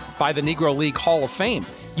licensed by the Negro League Hall of Fame.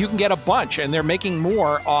 You can get a bunch, and they're making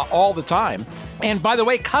more all the time. And by the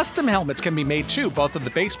way, custom helmets can be made too, both of the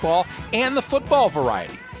baseball and the football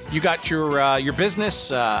variety. You got your business,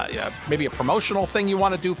 maybe a promotional thing you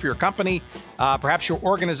want to do for your company, perhaps your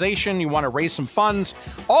organization, you want to raise some funds,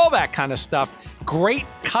 all that kind of stuff. Great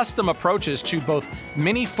custom approaches to both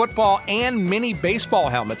mini football and mini baseball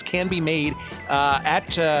helmets can be made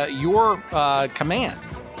at your command.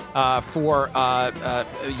 For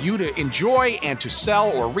you to enjoy and to sell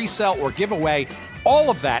or resell or give away,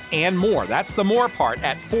 all of that and more. That's the more part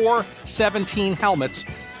at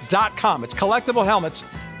 417helmets.com. It's collectible helmets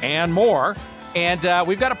and more. And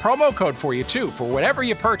we've got a promo code for you, too, for whatever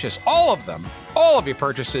you purchase. All of them, all of your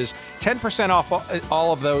purchases, 10% off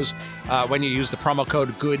all of those when you use the promo code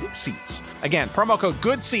GOODSEATS. Again, promo code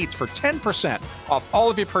GOODSEATS for 10% off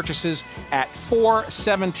all of your purchases at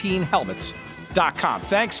 417helmets.com.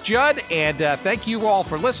 Thanks, Judd, and thank you all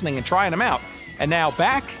for listening and trying them out. And now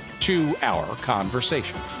back to our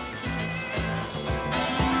conversation.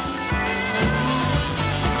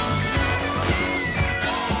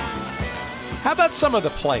 How about some of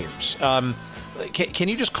the players? Can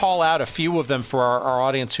you just call out a few of them for our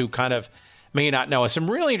audience who kind of may not know?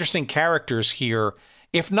 Some really interesting characters here,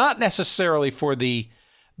 if not necessarily for the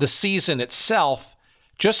season itself,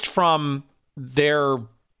 just from their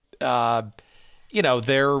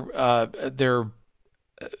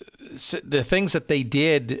the things that they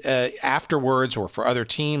did afterwards or for other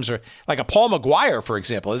teams, or like a Paul McGuire, for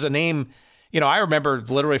example, is a name. I remember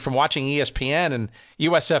literally from watching ESPN and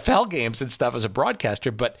USFL games and stuff as a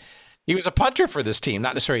broadcaster, but he was a punter for this team,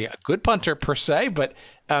 not necessarily a good punter per se, but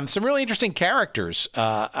some really interesting characters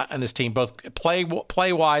on this team, both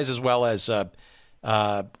play-wise as well as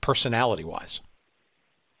personality-wise.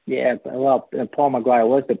 Yeah, well, Paul McGuire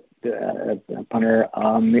was the punter.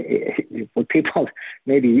 What people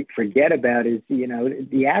maybe forget about is,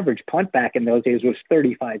 the average punt back in those days was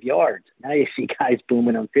 35 yards. Now you see guys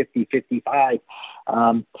booming on 50, 55.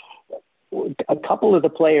 A couple of the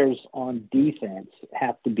players on defense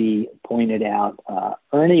have to be pointed out.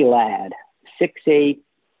 Ernie Ladd, 6'8",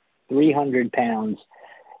 300 pounds.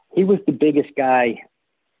 He was the biggest guy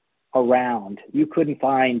around. You couldn't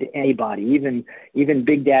find anybody, even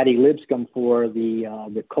Big Daddy Lipscomb for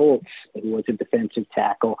the Colts, who was a defensive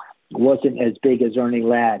tackle, wasn't as big as Ernie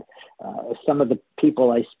Ladd. Some of the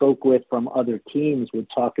people I spoke with from other teams would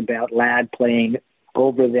talk about Ladd playing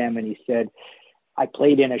over them, and he said, I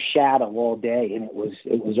played in a shadow all day, and it was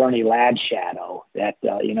Ernie Ladd's shadow that,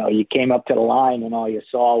 you came up to the line and all you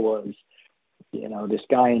saw was, this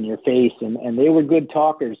guy in your face. And they were good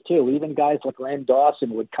talkers too. Even guys like Len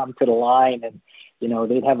Dawson would come to the line and,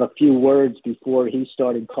 they'd have a few words before he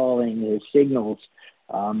started calling his signals.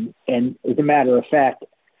 And as a matter of fact,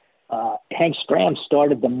 Hank Stram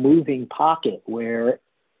started the moving pocket where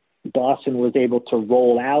Dawson was able to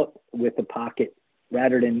roll out with the pocket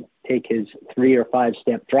rather than take his 3 or 5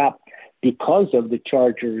 step drop because of the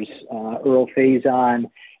Chargers, Earl Faison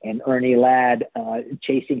and Ernie Ladd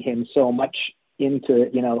chasing him so much into,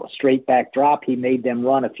 straight back drop. He made them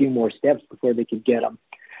run a few more steps before they could get him.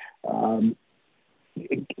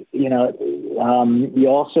 You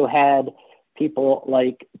also had people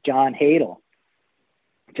like John Hadel.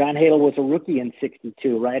 John Hadel was a rookie in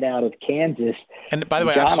 '62, right out of Kansas. And by the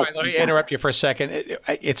way, I'm sorry, let me interrupt you for a second.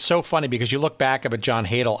 It's so funny because you look back at John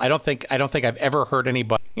Hadel. I don't think I've ever heard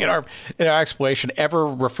anybody in our explanation ever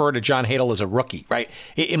refer to John Hadel as a rookie. Right?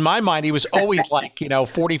 In my mind, he was always like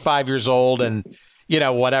 45 years old and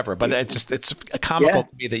whatever. But it's comical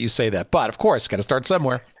to me that you say that. But of course, got to start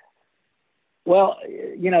somewhere. Well,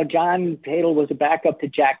 John Hadel was a backup to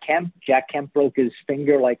Jack Kemp. Jack Kemp broke his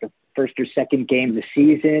finger like a first or second game of the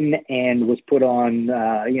season and was put on,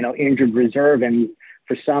 injured reserve. And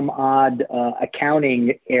for some odd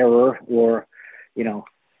accounting error or,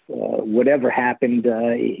 whatever happened,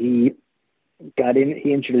 he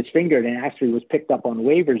injured his finger and actually was picked up on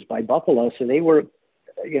waivers by Buffalo. So they were,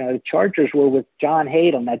 the Chargers were with John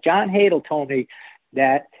Hadel. Now, John Hadel told me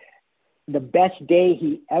that the best day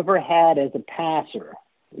he ever had as a passer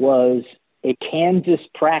was a Kansas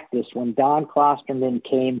practice when Don Klosterman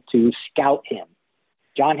came to scout him.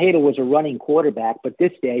 John Hadel was a running quarterback, but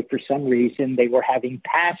this day, for some reason, they were having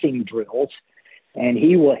passing drills, and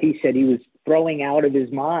he said he was throwing out of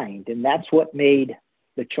his mind, and that's what made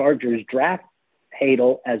the Chargers draft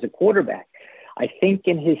Hadel as a quarterback. I think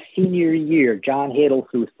in his senior year, John Hadel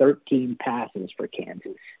threw 13 passes for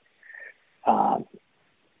Kansas.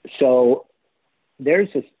 So there's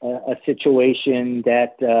a situation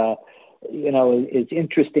that is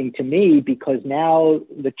interesting to me because now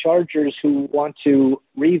the Chargers, who want to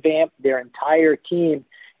revamp their entire team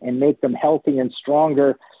and make them healthy and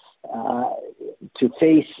stronger to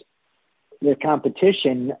face the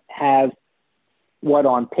competition, have what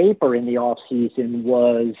on paper in the offseason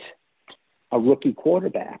was a rookie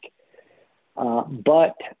quarterback.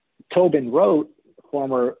 But Tobin Rote,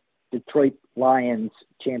 former Detroit Lions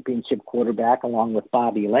championship quarterback, along with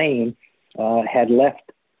Bobby Lane, had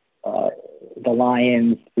left the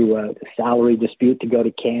Lions through a salary dispute to go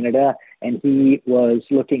to Canada, and he was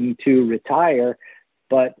looking to retire,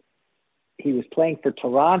 but he was playing for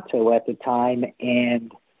Toronto at the time,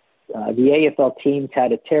 and the AFL teams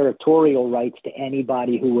had a territorial rights to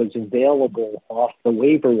anybody who was available off the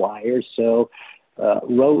waiver wire. So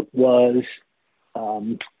Rote was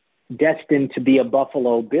destined to be a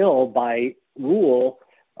Buffalo Bill by rule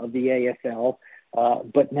of the AFL,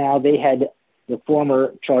 but now they had the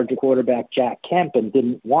former Charger quarterback Jack Kemp and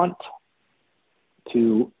didn't want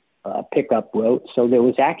to pick up Rote. So there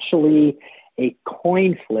was actually a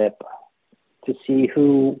coin flip to see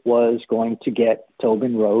who was going to get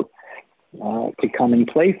Tobin Rote to come and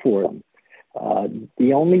play for him.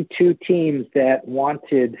 The only two teams that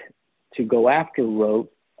wanted to go after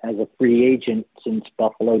Rote as a free agent, since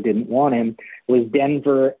Buffalo didn't want him, was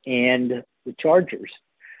Denver and the Chargers.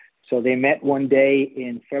 So they met one day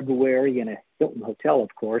in February in a Hilton hotel,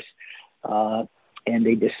 of course, and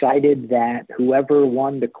they decided that whoever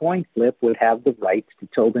won the coin flip would have the rights to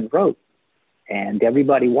Tobin Rote. And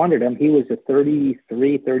everybody wanted him. He was a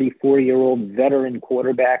 33, 34-year-old veteran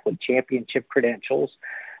quarterback with championship credentials.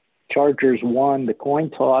 Chargers won the coin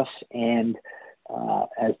toss, and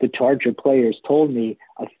as the Charger players told me,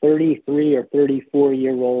 a 33 or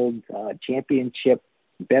 34-year-old championship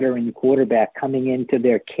veteran quarterback coming into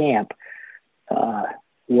their camp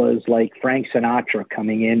was like Frank Sinatra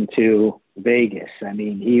coming into Vegas. I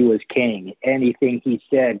mean, he was king. Anything he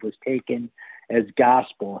said was taken as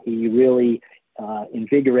gospel. He really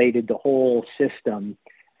invigorated the whole system,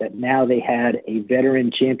 that now they had a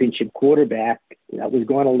veteran championship quarterback that was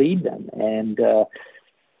going to lead them. And,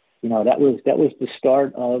 that was the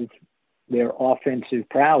start of their offensive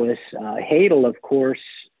prowess. Hadel, of course,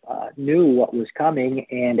 knew what was coming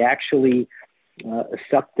and actually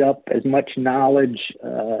sucked up as much knowledge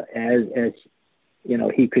as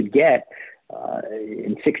he could get.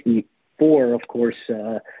 In '64, of course,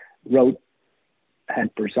 Rote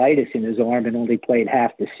had bursitis in his arm and only played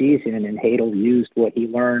half the season, and Hadel used what he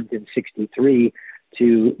learned in '63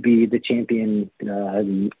 to be the champion,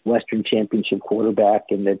 Western Championship quarterback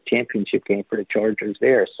in the championship game for the Chargers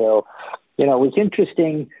there. So, it was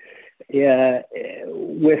interesting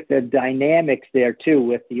with the dynamics there too,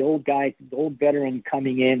 with the old guy, the old veteran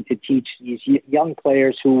coming in to teach these young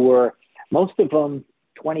players who were, most of them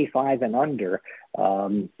 25 and under.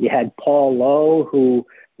 You had Paul Lowe, who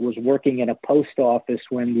was working in a post office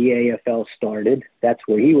when the AFL started. That's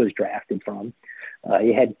where he was drafted from.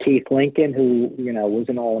 You had Keith Lincoln, who, was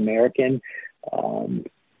an All-American.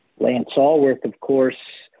 Lance Allworth, of course,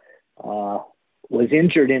 was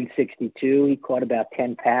injured in '62. He caught about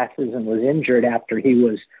 10 passes and was injured after he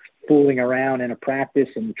was fooling around in a practice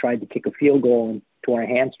and tried to kick a field goal and tore a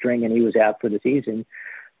hamstring, and he was out for the season.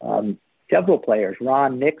 Several players.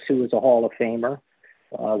 Ron Nix, who was a Hall of Famer,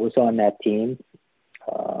 was on that team.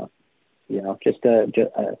 Just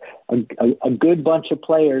a good bunch of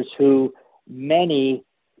players who many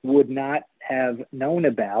would not have known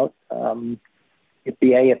about if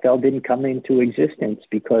the AFL didn't come into existence,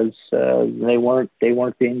 because they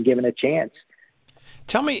weren't being given a chance.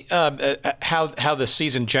 Tell me how the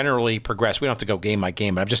season generally progressed. We don't have to go game by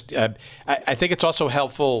game, but I'm just I think it's also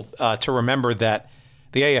helpful to remember that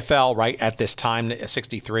the AFL, right at this time,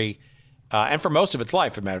 '63, and for most of its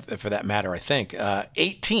life, for that matter, I think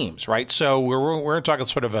 8 teams, right? So we're talking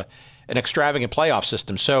sort of an extravagant playoff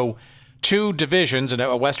system. So 2 divisions,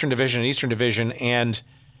 a Western Division and Eastern Division, and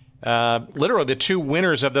literally the 2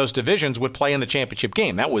 winners of those divisions would play in the championship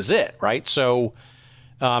game. That was it, right? So,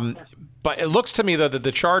 but it looks to me, though, that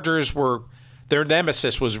the Chargers their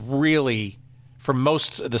nemesis was really, for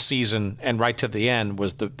most of the season and right to the end,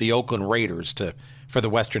 was the Oakland Raiders for the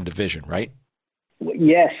Western Division, right?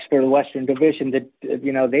 Yes, for the Western Division.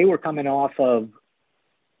 They were coming off of,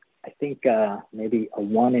 I think, maybe a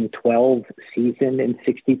 1-12 season in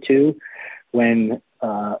 '62 when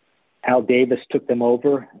Al Davis took them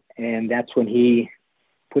over, and that's when he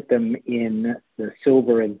put them in the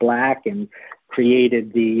silver and black and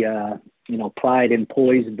created the pride and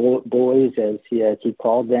poise boys, as he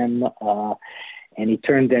called them, and he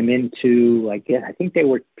turned them into, I think they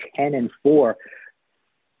were 10-4.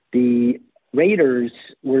 The Raiders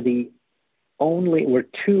were 2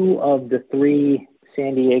 of the 3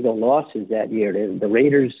 San Diego losses that year. The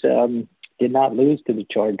Raiders did not lose to the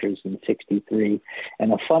Chargers in '63.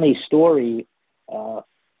 And a funny story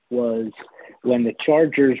was when the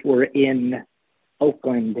Chargers were in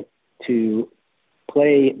Oakland to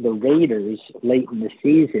play the Raiders late in the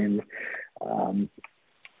season.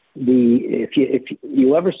 If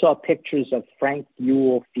you ever saw pictures of Frank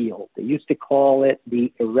Buell Field, they used to call it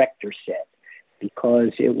the erector set,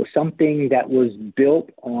 because it was something that was built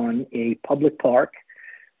on a public park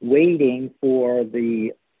waiting for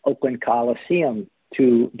the Oakland Coliseum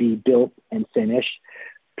to be built and finished.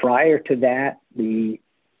 Prior to that, the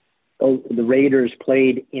Raiders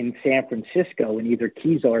played in San Francisco in either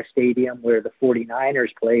Kezar Stadium, where the 49ers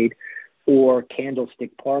played, or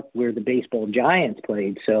Candlestick Park, where the baseball Giants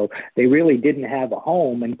played. So they really didn't have a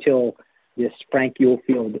home until this Frank Buell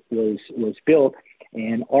Field was built.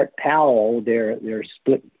 And Art Powell, their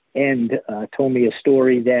split end, told me a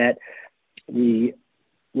story that the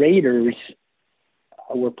Raiders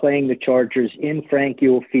were playing the Chargers in Frank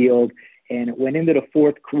Buell Field, and it went into the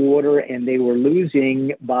 4th quarter, and they were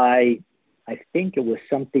losing by, I think it was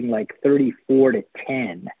something like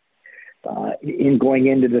 34-10 in going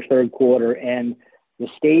into the 3rd quarter. And the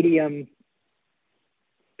stadium,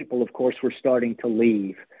 people, of course, were starting to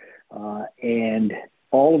leave. And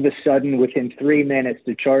all of a sudden, within 3 minutes,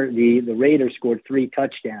 the Raiders scored 3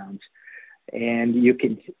 touchdowns. And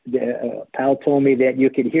Powell told me that you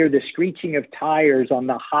could hear the screeching of tires on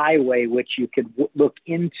the highway, which you could look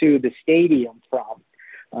into the stadium from,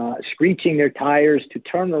 screeching their tires to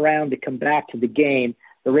turn around to come back to the game.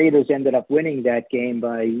 The Raiders ended up winning that game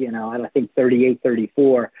by, I think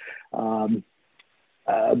 38-34.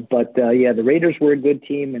 But the Raiders were a good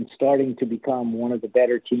team and starting to become one of the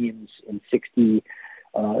better teams in '63.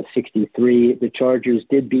 The Chargers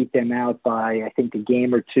did beat them out by, I think, a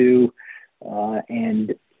game or 2.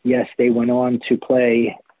 And yes, they went on to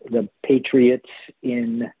play the Patriots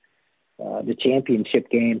in the championship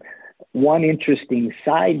game. One interesting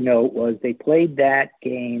side note was they played that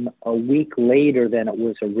game a week later than it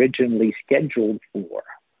was originally scheduled for.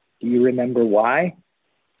 Do you remember why?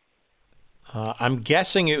 I'm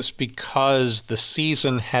guessing it was because the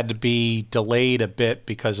season had to be delayed a bit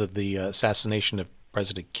because of the assassination of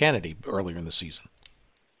President Kennedy earlier in the season.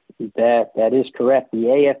 That is correct.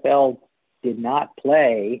 The AFL did not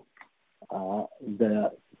play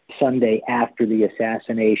the Sunday after the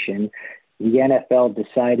assassination, the NFL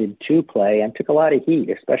decided to play and took a lot of heat,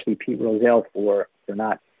 especially Pete Rozelle for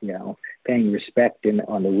not, paying respect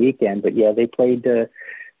on the weekend. But yeah, they played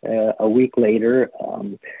a week later.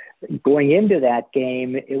 Going into that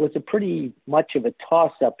game, it was a pretty much of a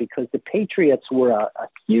toss-up because the Patriots were a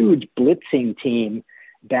huge blitzing team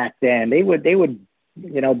back then. They would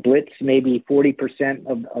blitz maybe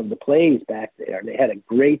 40% of the plays back there. They had a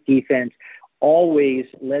great defense, always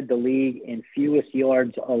led the league in fewest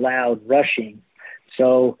yards allowed rushing.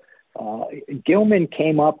 So Gilman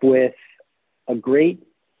came up with a great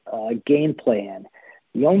game plan.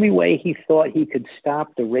 The only way he thought he could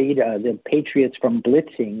stop the Patriots from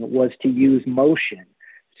blitzing was to use motion.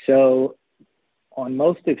 So on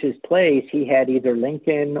most of his plays, he had either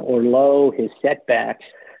Lincoln or Lowe, his setbacks,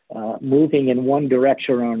 moving in one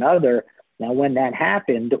direction or another. Now, when that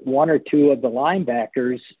happened, one or two of the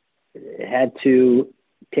linebackers had to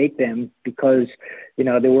take them because,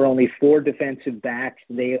 there were only 4 defensive backs.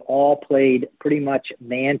 They all played pretty much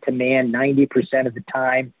man-to-man 90% of the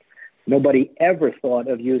time. Nobody ever thought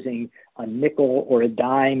of using a nickel or a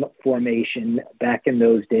dime formation back in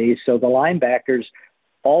those days. So the linebackers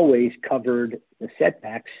always covered the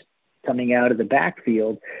setbacks coming out of the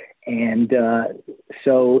backfield. And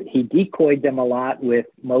so he decoyed them a lot with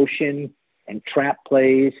motion and trap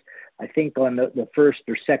plays. I think on the first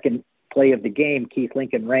or second play of the game, Keith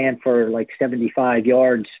Lincoln ran for like 75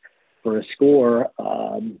 yards for a score,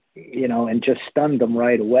 and just stunned them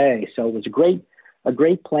right away. So it was a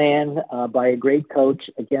great plan by a great coach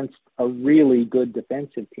against a really good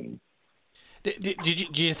defensive team.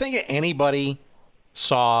 Do you think anybody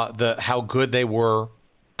saw how good they were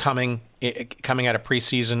coming out of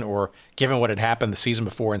preseason, or given what had happened the season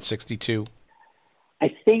before in '62?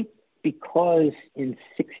 I think because in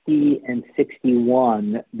 60 and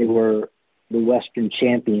 61 they were the Western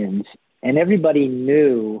champions, and everybody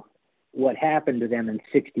knew what happened to them in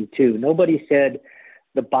 62. Nobody said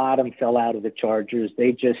the bottom fell out of the Chargers.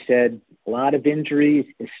 They just said a lot of injuries,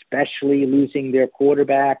 especially losing their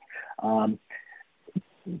quarterback. Paul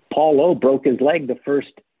Lowe broke his leg the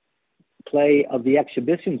first play of the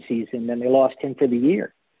exhibition season, and they lost him for the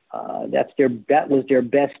year. That was their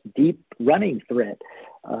best deep running threat.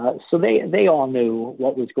 So they all knew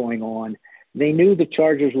what was going on. They knew the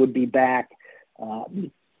Chargers would be back.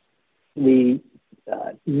 The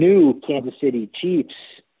new Kansas City Chiefs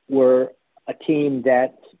were a team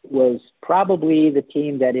that was probably the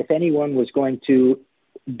team that if anyone was going to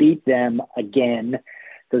beat them again,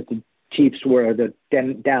 because the Chiefs were the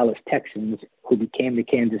Dallas Texans, who became the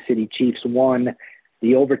Kansas City Chiefs, won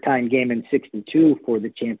the overtime game in 62 for the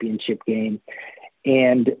championship game.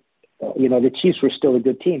 And, the Chiefs were still a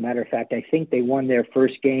good team. Matter of fact, I think they won their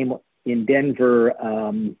first game in Denver,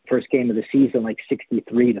 first game of the season, like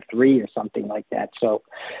 63-3 or something like that. So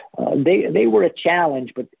they were a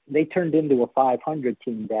challenge, but they turned into a 500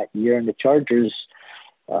 team that year. And the Chargers,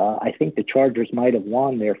 I think the Chargers might have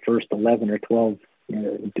won their first 11 or 12.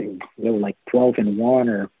 They were like 12-1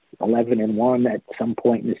 or 11-1 at some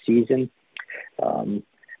point in the season.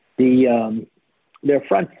 Their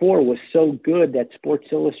front four was so good that Sports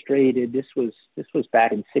Illustrated, this was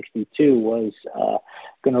back in '62, was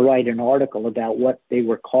going to write an article about what they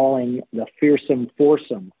were calling the fearsome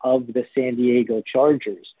foursome of the San Diego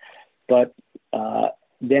Chargers. But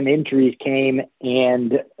then injuries came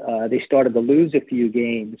and they started to lose a few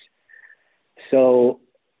games. So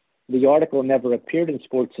the article never appeared in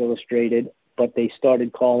Sports Illustrated, but they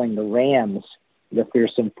started calling the Rams the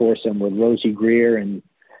fearsome foursome with Rosie Greer and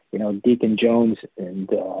Deacon Jones and,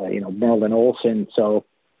 Merlin Olsen. So,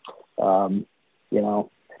 the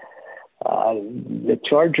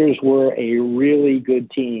Chargers were a really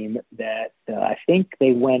good team that I think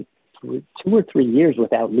they went 2 or 3 years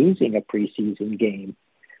without losing a preseason game.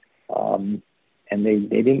 And they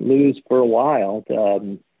didn't lose for a while.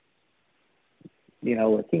 I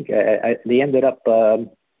think they ended up,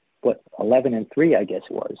 11-3, I guess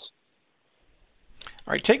it was.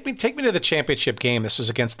 All right, take me to the championship game. This was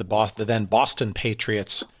against the then Boston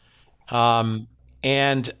Patriots, and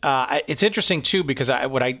it's interesting too because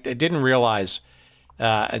what I didn't realize,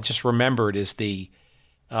 I just remembered is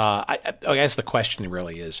I guess the question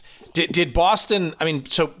really is: Did Boston? I mean,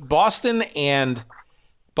 so Boston and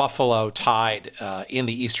Buffalo tied in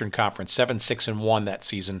the Eastern Conference 7-6-1 that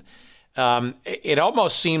season. It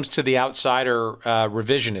almost seems to the outsider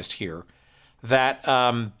revisionist here that.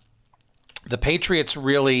 The Patriots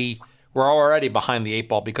really were already behind the 8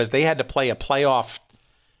 ball because they had to play a playoff,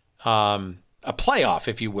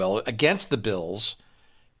 if you will, against the Bills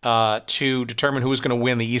to determine who was going to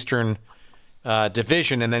win the Eastern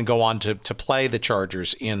division and then go on to play the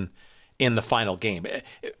Chargers in the final game.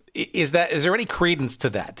 Is there any credence to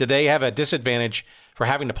that? Do they have a disadvantage for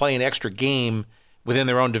having to play an extra game within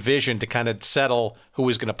their own division to kind of settle who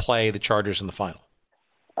is going to play the Chargers in the final?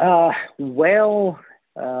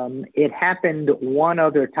 It happened one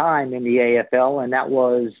other time in the AFL, and that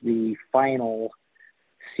was the final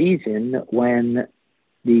season when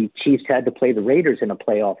the Chiefs had to play the Raiders in a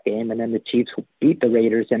playoff game, and then the Chiefs beat the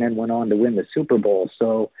Raiders and then went on to win the Super Bowl.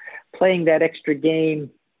 So playing that extra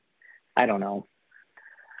game, I don't know.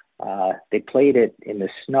 They played it in the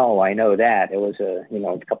snow. I know that. It was a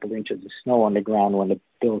couple inches of snow on the ground when the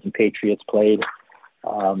Bills and Patriots played.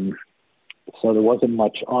 So there wasn't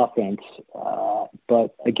much offense.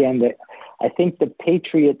 But again, I think the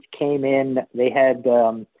Patriots came in, they had,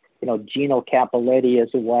 Gino Cappelletti as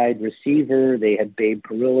a wide receiver. They had Babe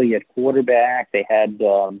Parilli at quarterback. They had,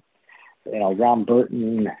 Ron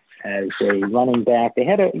Burton as a running back. They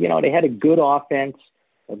had a good offense,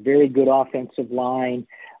 a very good offensive line.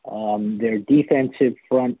 Their defensive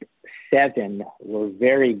front seven were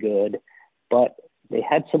very good, but they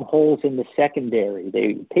had some holes in the secondary.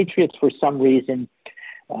 The Patriots, for some reason,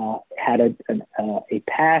 had a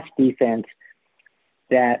pass defense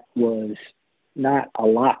that was not a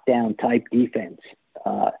lockdown type defense.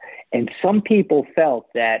 And some people felt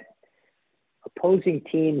that opposing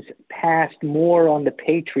teams passed more on the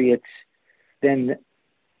Patriots than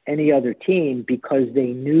any other team because they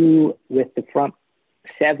knew with the front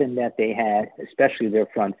seven that they had, especially their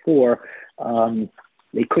front four,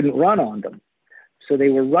 they couldn't run on them. So they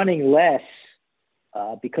were running less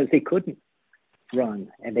because they couldn't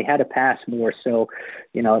run, and they had to pass more. So,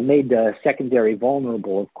 it made the secondary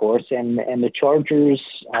vulnerable, of course. And the Chargers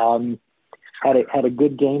had a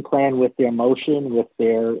good game plan with their motion, with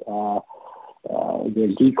their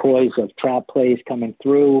decoys of trap plays coming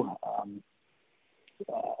through.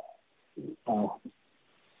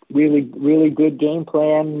 Really, really good game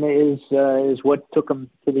plan is what took them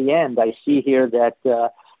to the end. I see here that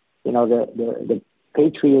the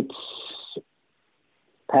Patriots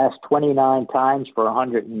passed 29 times for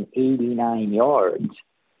 189 yards,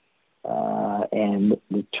 and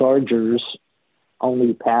the Chargers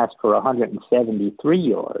only passed for 173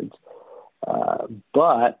 yards,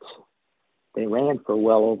 but they ran for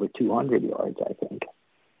well over 200 yards, I think.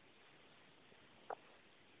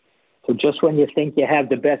 So just when you think you have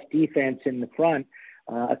the best defense in the front,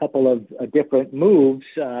 a couple of different moves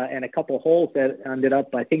and a couple of holes that ended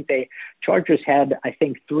up, Chargers had,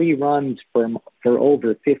 3 runs for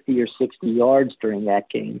over 50 or 60 yards during that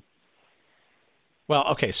game. Well,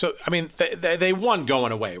 okay, so they won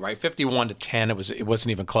going away, right? 51-10. It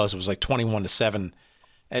wasn't even close. It was like 21-7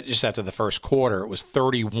 just after the first quarter. It was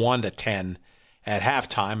 31-10 at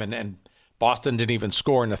halftime, and Boston didn't even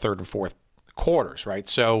score in the third and fourth quarters, right?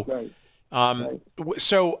 So, right.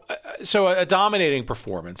 So a dominating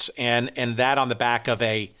performance, and that on the back of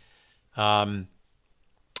a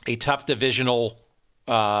tough divisional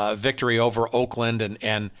victory over Oakland,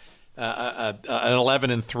 and an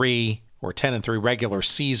 11-3 or 10-3 regular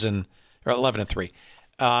season, or 11-3.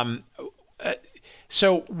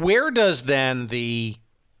 So where does then the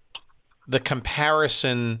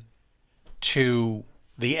comparison to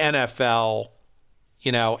the NFL,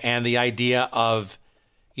 and the idea of,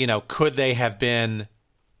 could they have been,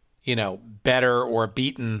 better or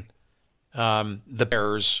beaten the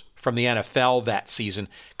Bears from the NFL that season?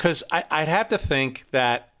 Because I'd have to think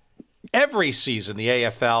that every season the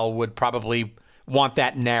AFL would probably want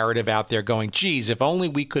that narrative out there going, geez, if only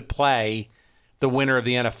we could play the winner of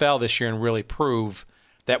the NFL this year and really prove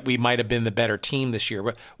that we might have been the better team this year.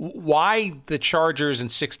 But why the Chargers in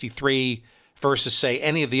 63 versus, say,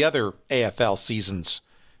 any of the other AFL seasons,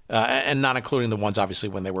 and not including the ones, obviously,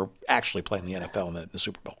 when they were actually playing the NFL in the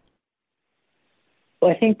Super Bowl?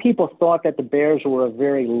 Well, I think people thought that the Bears were a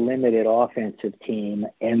very limited offensive team,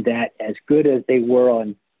 and that as good as they were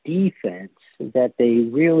on defense, that they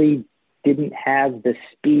really didn't have the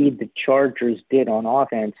speed the Chargers did on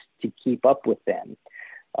offense to keep up with them.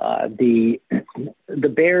 The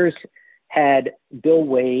Bears had Bill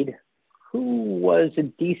Wade, who was a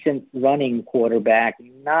decent running quarterback,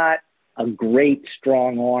 not a great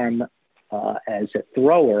strong arm as a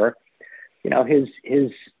thrower.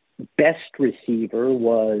 His best receiver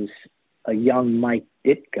was a young Mike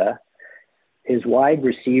Ditka. His wide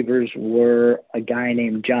receivers were a guy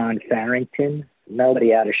named John Farrington.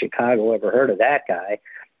 Nobody out of Chicago ever heard of that guy.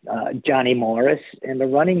 Johnny Morris, and the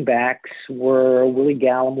running backs were Willie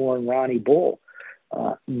Gallimore and Ronnie Bull.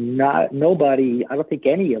 Nobody, I don't think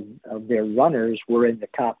any of their runners were in the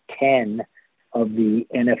top 10 of the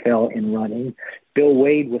NFL in running. Bill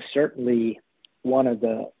Wade was certainly one of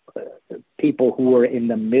the people who were in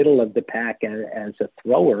the middle of the pack as a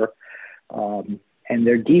thrower. And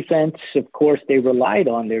their defense, of course, they relied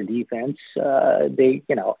on their defense. They,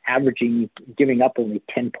 giving up only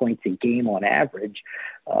 10 points a game on average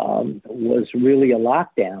was really a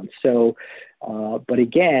lockdown. So, but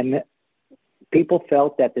again, people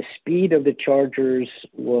felt that the speed of the Chargers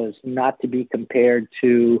was not to be compared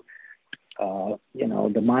to,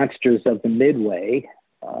 the monsters of the Midway.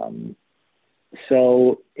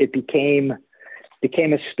 So it became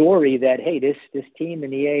a story that, hey, this team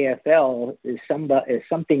in the AFL is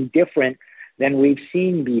something different than we've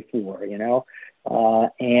seen before,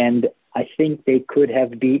 and I think they could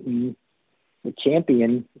have beaten the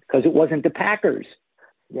champion because it wasn't the Packers.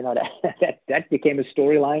 That became a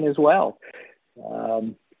storyline as well.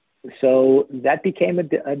 So that became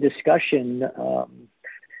a discussion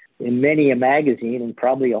in many a magazine and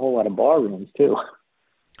probably a whole lot of bar rooms too.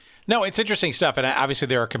 No, it's interesting stuff. And obviously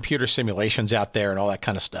there are computer simulations out there and all that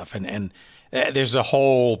kind of stuff. And there's a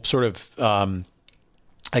whole sort of,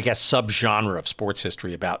 subgenre of sports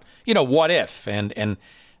history about, what if, and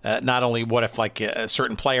not only what if like a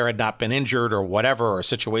certain player had not been injured or whatever, or a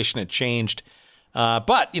situation had changed.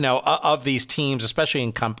 But, of these teams, especially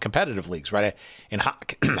in competitive leagues, right? In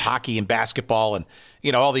hockey and basketball and,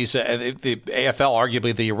 all these, the AFL,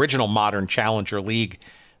 arguably the original modern challenger league.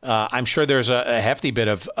 I'm sure there's a hefty bit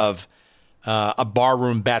of a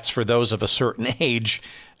barroom bets for those of a certain age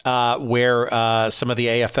where some of the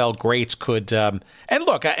AFL greats could and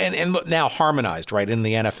look now harmonized, right, in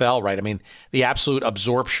the NFL, right? I mean, the absolute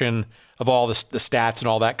absorption of all the stats and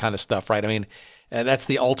all that kind of stuff, right? I mean, that's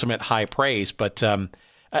the ultimate high praise. But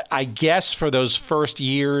I guess for those first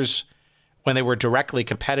years when they were directly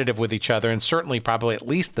competitive with each other, and certainly probably at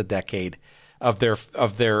least the decade of their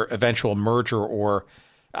eventual merger or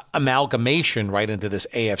amalgamation right into this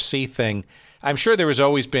AFC thing, I'm sure there has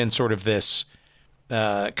always been sort of this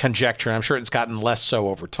conjecture, and I'm sure it's gotten less so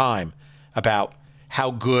over time, about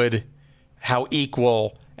how good, how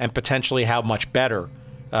equal, and potentially how much better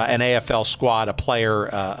an AFL squad, a player,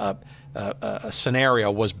 a scenario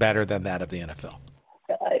was better than that of the NFL.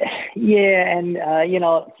 Yeah, and,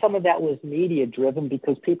 some of that was media-driven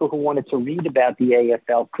because people who wanted to read about the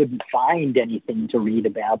AFL couldn't find anything to read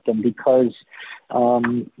about them because,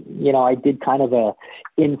 I did kind of a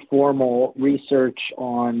informal research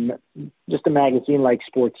on just a magazine like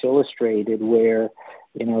Sports Illustrated where,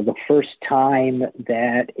 the first time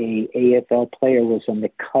that a AFL player was on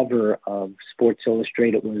the cover of Sports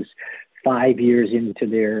Illustrated was 5 years into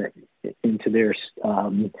their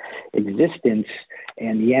existence,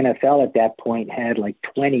 and the NFL at that point had like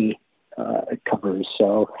 20 covers.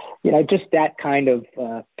 So, just that kind of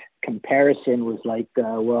comparison was like, the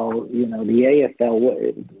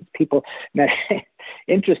AFL people.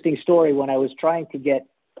 Interesting story. When I was trying to get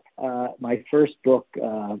my first book,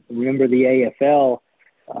 Remember the AFL,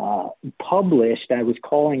 published, I was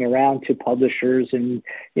calling around to publishers and,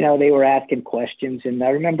 they were asking questions. And I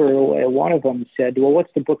remember one of them said, well,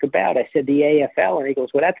 what's the book about? I said, the AFL. And he goes,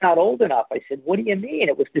 well, that's not old enough. I said, what do you mean?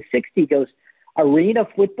 It was the 60s. He goes, arena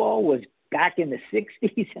football was back in the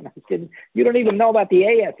 60s. And I said, you don't even know about the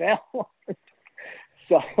AFL.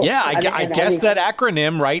 So, yeah, I guess that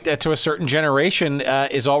acronym, right, to a certain generation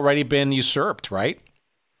is already been usurped, right?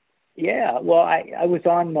 Yeah, well, I was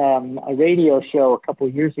on a radio show a couple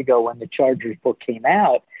of years ago when the Chargers book came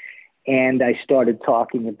out, and I started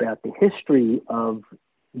talking about the history of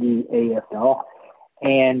the AFL.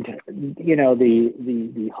 And,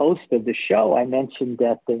 the host of the show, I mentioned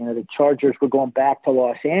that the Chargers were going back to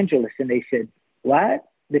Los Angeles, and they said, what?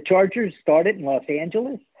 The Chargers started in Los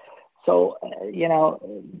Angeles? So,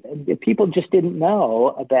 the people just didn't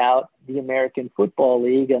know about the American Football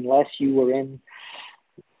League unless you were in,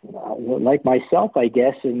 like myself, I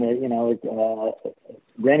guess, in the,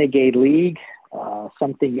 renegade league,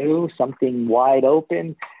 something new, something wide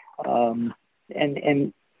open. And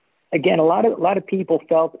again, a lot of people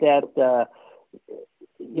felt that,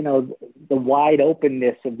 the wide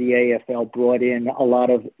openness of the AFL brought in a lot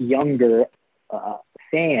of younger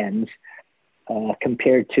fans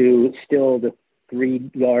compared to still the 3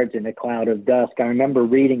 yards in a cloud of dust. I remember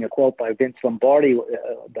reading a quote by Vince Lombardi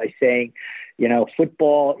by saying,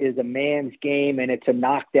 football is a man's game and it's a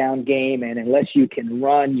knockdown game. And unless you can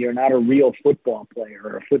run, you're not a real football player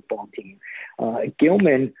or a football team.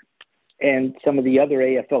 Gilman and some of the other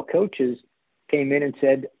AFL coaches came in and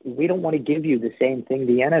said, we don't want to give you the same thing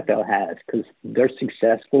the NFL has because they're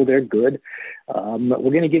successful, they're good. We're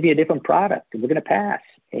going to give you a different product and we're going to pass.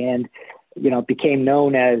 And, it became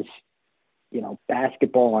known as,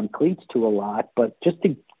 basketball on cleats to a lot. But just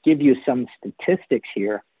to give you some statistics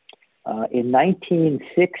here, In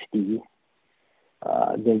 1960,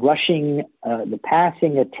 the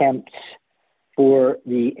passing attempts for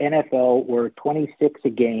the NFL were 26 a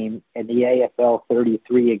game and the AFL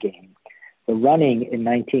 33 a game. The running in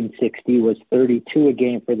 1960 was 32 a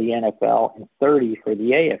game for the NFL and 30 for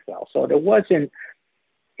the AFL. So it wasn't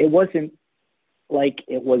like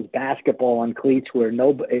it was basketball on cleats where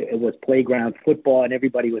it was playground football and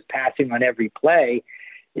everybody was passing on every play.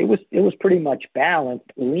 It was pretty much balanced,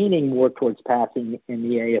 leaning more towards passing in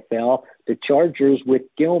the AFL. The Chargers with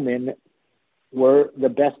Gilman were the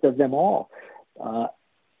best of them all.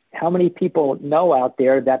 How many people know out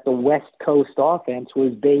there that the West Coast offense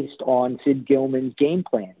was based on Sid Gilman's game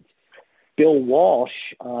plans? Bill Walsh,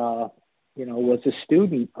 was a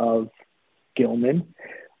student of Gilman.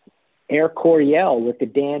 Air Coryell with the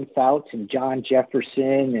Dan Fouts and John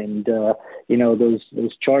Jefferson and,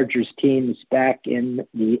 those Chargers teams back in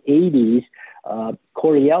the 80s.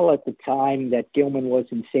 Coryell at the time that Gilman was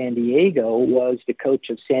in San Diego was the coach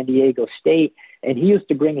of San Diego State, and he used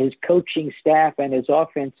to bring his coaching staff and his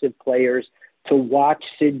offensive players to watch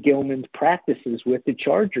Sid Gilman's practices with the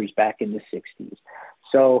Chargers back in the 60s.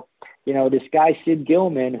 So, this guy Sid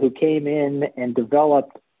Gilman, who came in and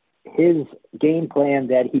developed his game plan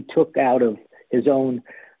that he took out of his own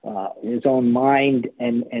mind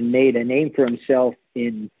and made a name for himself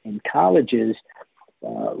in colleges,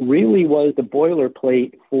 really was the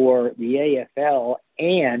boilerplate for the AFL,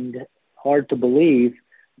 and hard to believe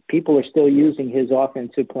people are still using his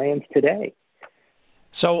offensive plans today.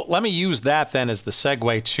 So let me use that then as the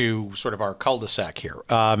segue to sort of our cul-de-sac here.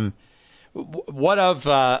 What of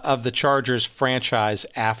the Chargers franchise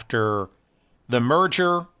after the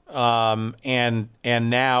merger and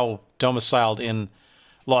now domiciled in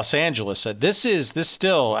Los Angeles? This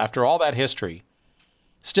still, after all that history,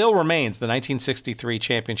 still remains the 1963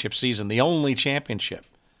 championship season, the only championship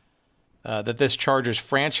that this Chargers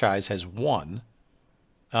franchise has won,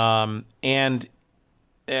 and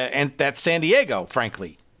that San Diego,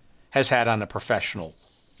 frankly, has had on a professional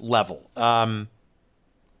level.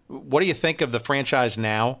 What do you think of the franchise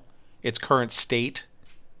now, its current state,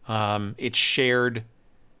 its shared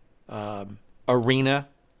arena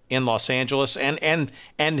in Los Angeles, and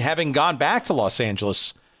having gone back to Los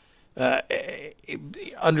Angeles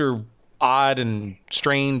under odd and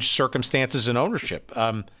strange circumstances and ownership?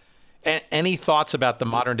 Any thoughts about the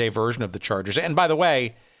modern day version of the Chargers? And by the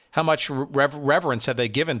way, how much reverence have they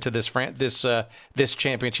given to this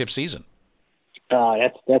championship season?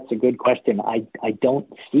 That's a good question. I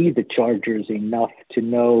don't see the Chargers enough to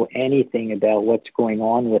know anything about what's going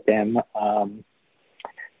on with them.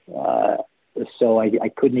 So I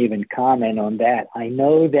couldn't even comment on that. I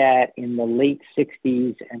know that in the late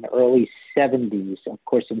 60s and early 70s, of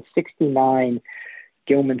course, in 69,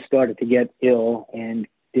 Gilman started to get ill and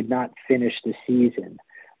did not finish the season,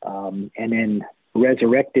 and then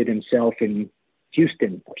resurrected himself in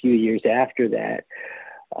Houston a few years after that.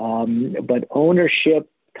 But ownership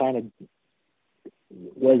kind of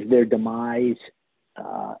was their demise.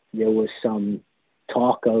 There was some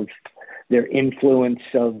talk of their influence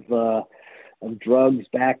of drugs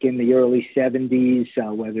back in the early 70s,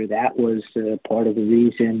 whether that was part of the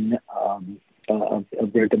reason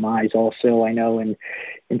of their demise also. I know in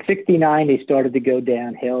 69 they started to go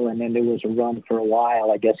downhill, and then there was a run for a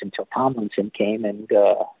while, I guess, until Tomlinson came and,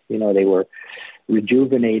 they were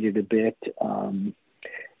rejuvenated a bit.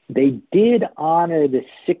 They did honor the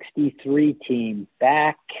 63 team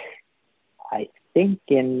back, I think,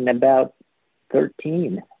 in about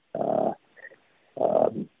 13.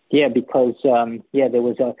 Because there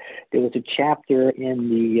was a chapter in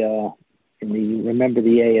the Remember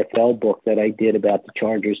the AFL book that I did about the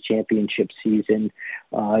Chargers championship season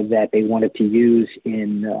that they wanted to use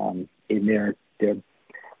in their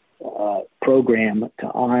program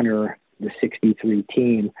to honor the 63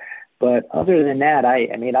 team. But other than that, I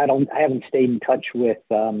haven't stayed in touch with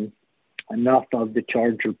enough of the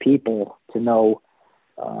Charger people to know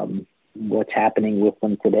what's happening with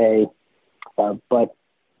them today. But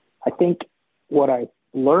I think what I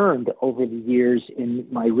learned over the years in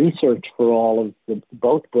my research for all of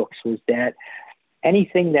both books was that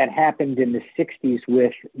anything that happened in the 60s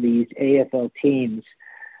with these AFL teams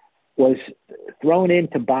was thrown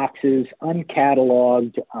into boxes,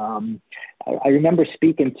 uncatalogued. I remember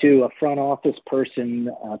speaking to a front office person,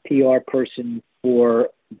 a PR person for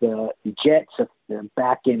the Jets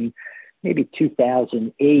back in maybe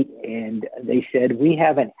 2008, and they said, we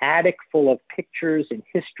have an attic full of pictures and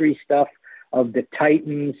history stuff of the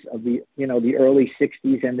Titans of the early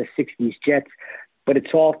 60s and the 60s Jets, but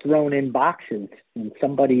it's all thrown in boxes, and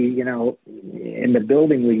somebody, in the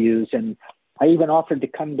building we use. And I even offered to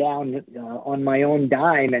come down on my own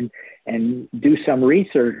dime and do some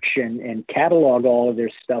research and catalog all of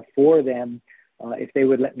their stuff for them if they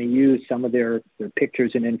would let me use some of their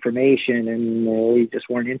pictures and information, and they just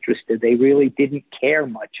weren't interested. They really didn't care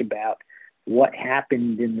much about what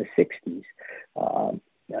happened in the 60s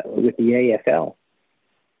with the AFL.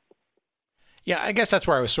 Yeah, I guess that's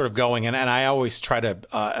where I was sort of going, and I always try to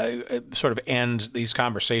sort of end these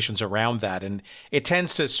conversations around that, and it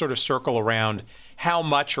tends to sort of circle around how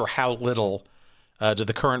much or how little do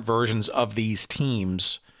the current versions of these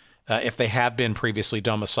teams, if they have been previously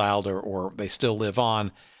domiciled or they still live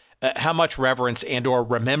on, how much reverence and or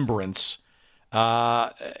remembrance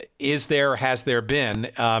has there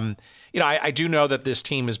been? I do know that this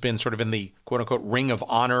team has been sort of in the quote unquote ring of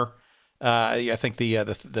honor. I think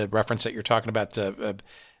the reference that you're talking about, a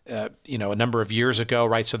number of years ago,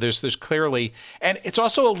 right? So there's clearly, and it's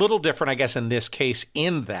also a little different, I guess, in this case,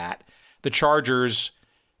 in that the Chargers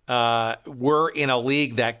were in a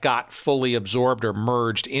league that got fully absorbed or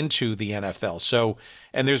merged into the NFL. So,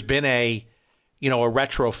 and there's been a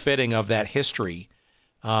retrofitting of that history.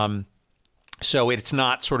 So it's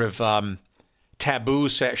not sort of taboo,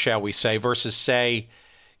 shall we say, versus say,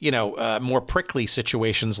 more prickly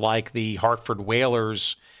situations like the Hartford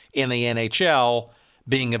Whalers in the NHL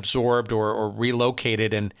being absorbed or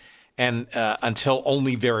relocated, and until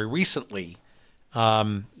only very recently,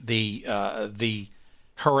 the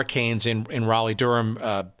Hurricanes in Raleigh-Durham,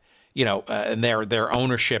 and their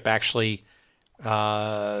ownership actually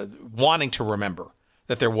wanting to remember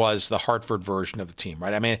that there was the Hartford version of the team,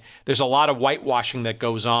 right? I mean, there's a lot of whitewashing that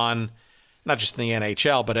goes on, not just in the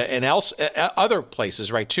NHL, but in other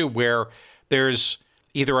places, right, too, where there's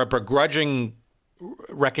either a begrudging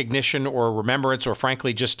recognition or remembrance, or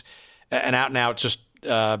frankly, just an out-and-out just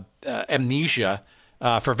amnesia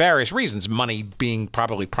for various reasons, money being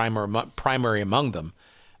probably primary among them.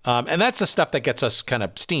 And that's the stuff that gets us kind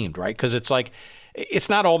of steamed, right? Because it's like, it's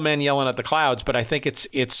not old men yelling at the clouds, but I think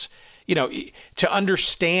it's to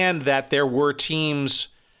understand that there were teams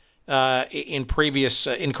in previous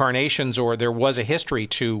incarnations, or there was a history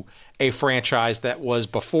to a franchise that was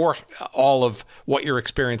before all of what you're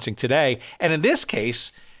experiencing today. And in this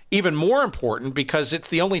case, even more important, because it's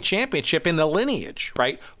the only championship in the lineage,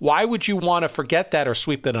 right? Why would you want to forget that or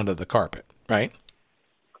sweep that under the carpet, right?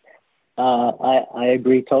 I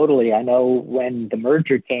agree totally. I know when the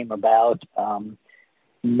merger came about,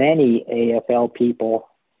 many AFL people,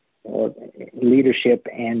 leadership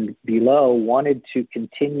and below, wanted to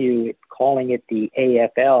continue calling it the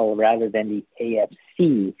AFL rather than the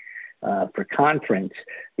AFC for conference.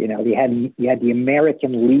 You had the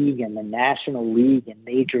American League and the National League and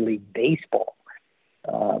Major League Baseball,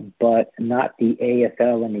 but not the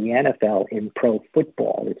AFL and the NFL in pro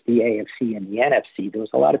football. It's the AFC and the NFC. There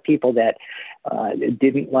was a lot of people that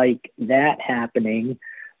didn't like that happening,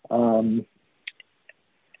 and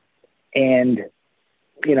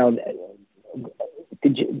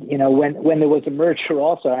when there was a merger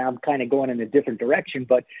also, I'm kind of going in a different direction,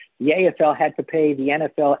 but the AFL had to pay the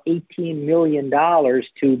NFL $18 million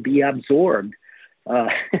to be absorbed,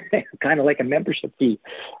 kind of like a membership fee.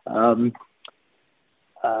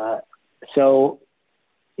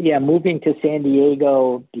 Moving to San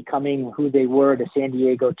Diego, becoming who they were, the San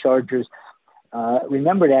Diego Chargers.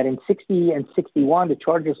 Remember that in 60 and 61, the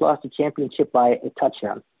Chargers lost the championship by a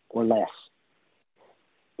touchdown or less.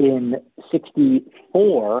 In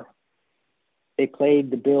 64, they played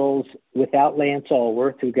the Bills without Lance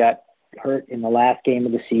Allworth, who got hurt in the last game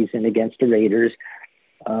of the season against the Raiders.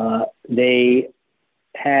 They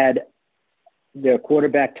had their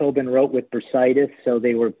quarterback Tobin Rote with bursitis, so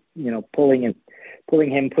they were, putting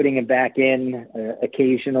him back in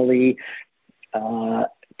occasionally.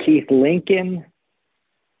 Keith Lincoln,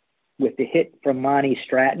 with the hit from Monty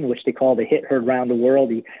Stratton, which they call the hit heard around the world.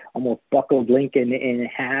 He almost buckled Lincoln in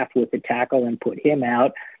half with the tackle and put him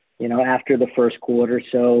out, after the first quarter.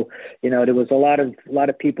 So, there was a lot of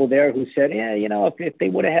people there who said, if they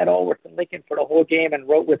would have had Allworth and Lincoln for the whole game and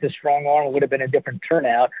Rote with a strong arm, it would have been a different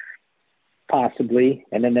turnout, possibly.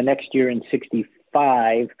 And then the next year in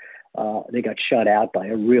 65, they got shut out by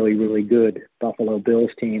a really, really good Buffalo Bills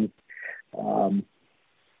team.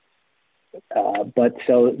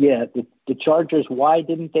 The Chargers, why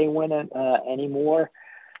didn't they win it anymore?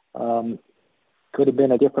 Could have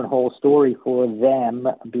been a different whole story for them,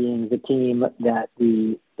 being the team that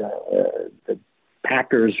the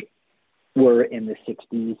Packers were in the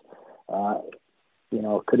 60s.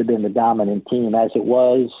 Could have been the dominant team. As it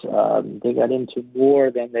was, they got into more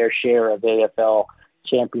than their share of AFL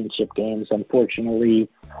championship games. Unfortunately,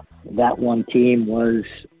 that one team was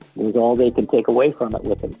all they could take away from it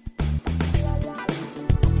with them.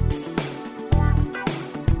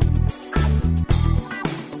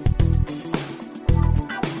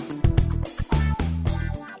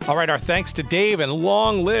 All right, our thanks to Dave, and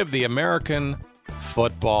long live the American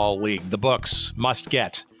Football League. The books must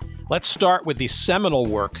get. Let's start with the seminal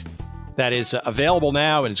work that is available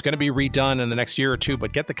now and is going to be redone in the next year or two,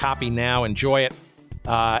 but get the copy now, enjoy it,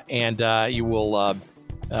 and you will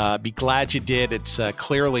be glad you did. It's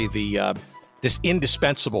clearly this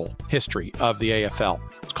indispensable history of the AFL.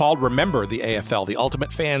 It's called Remember the AFL, the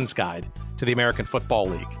Ultimate Fan's Guide to the American Football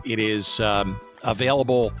League. It is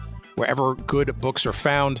available wherever good books are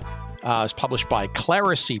found. It's published by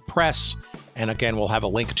Clerisy Press. And again, we'll have a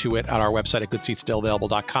link to it on our website at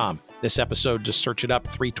goodseatsstillavailable.com. This episode, just search it up,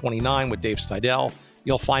 329 with Dave Steidel.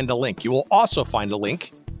 You'll find a link. You will also find a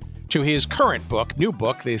link to his current book, new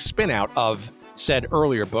book, the spin-out of said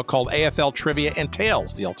earlier book called AFL Trivia and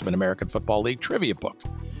Tales, the Ultimate American Football League Trivia Book.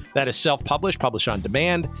 That is self-published, published on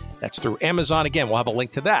demand. That's through Amazon. Again, we'll have a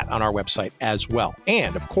link to that on our website as well.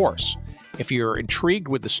 And, of course, if you're intrigued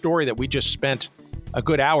with the story that we just spent a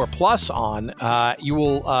good hour plus on, you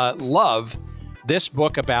will love this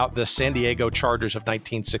book about the San Diego Chargers of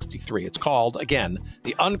 1963. It's called, again,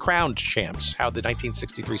 The Uncrowned Champs, How the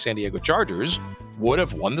 1963 San Diego Chargers Would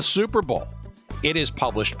Have Won the Super Bowl. It is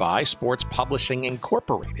published by Sports Publishing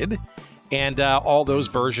Incorporated, and all those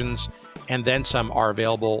versions and then some are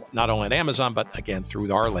available not only on Amazon, but again,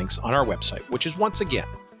 through our links on our website, which is, once again,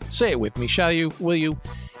 say it with me, shall you, will you?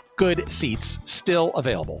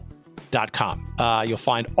 GoodSeatsStillAvailable.com. You'll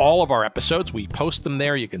find all of our episodes. We post them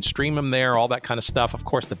there. You can stream them there, all that kind of stuff. Of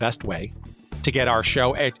course, the best way to get our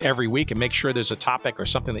show every week and make sure there's a topic or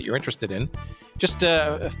something that you're interested in, just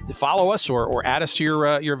follow us or add us to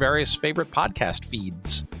your various favorite podcast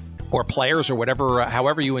feeds or players or whatever,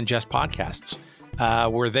 however you ingest podcasts.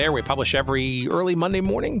 We're there. We publish every early Monday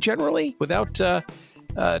morning, generally, without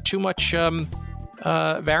too much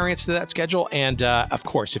variance to that schedule. And of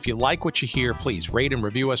course, if you like what you hear, please rate and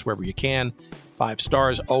review us wherever you can. 5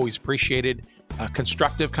 stars, always appreciated.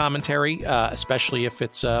 Constructive commentary, especially if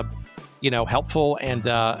it's helpful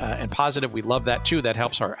and positive. We love that too. That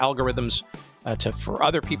helps our algorithms for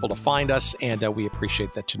other people to find us, and we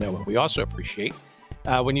appreciate that to know. And we also appreciate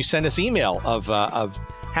when you send us email of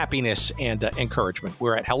happiness and encouragement.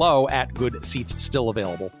 We're at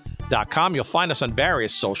hello@goodseatsstillavailable.com. You'll find us on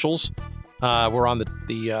various socials. We're on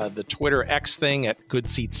the Twitter X thing at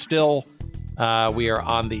goodseatsstill. We are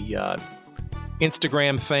on the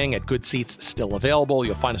Instagram thing at Good Seats Still Available.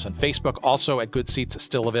 You'll find us on Facebook also at Good Seats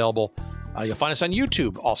Still Available. You'll find us on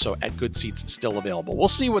YouTube also at Good Seats Still Available. We'll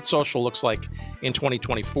see what social looks like in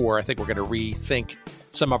 2024. I think we're going to rethink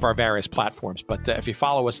some of our various platforms. But if you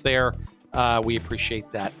follow us there, we appreciate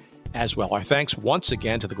that as well. Our thanks once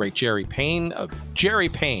again to the great Jerry Payne of Jerry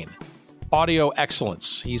Payne Audio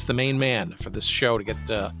Excellence. He's the main man for this show to get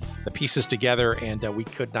the pieces together, and we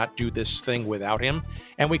could not do this thing without him,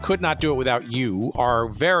 and we could not do it without you, our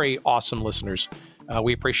very awesome listeners.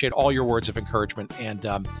 We appreciate all your words of encouragement,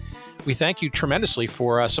 and we thank you tremendously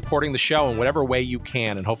for supporting the show in whatever way you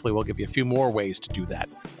can, and hopefully we'll give you a few more ways to do that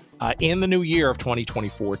in the new year of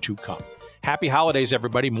 2024 to come. Happy holidays,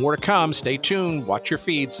 everybody. More to come. Stay tuned. Watch your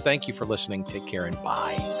feeds. Thank you for listening. Take care, and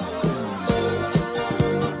bye.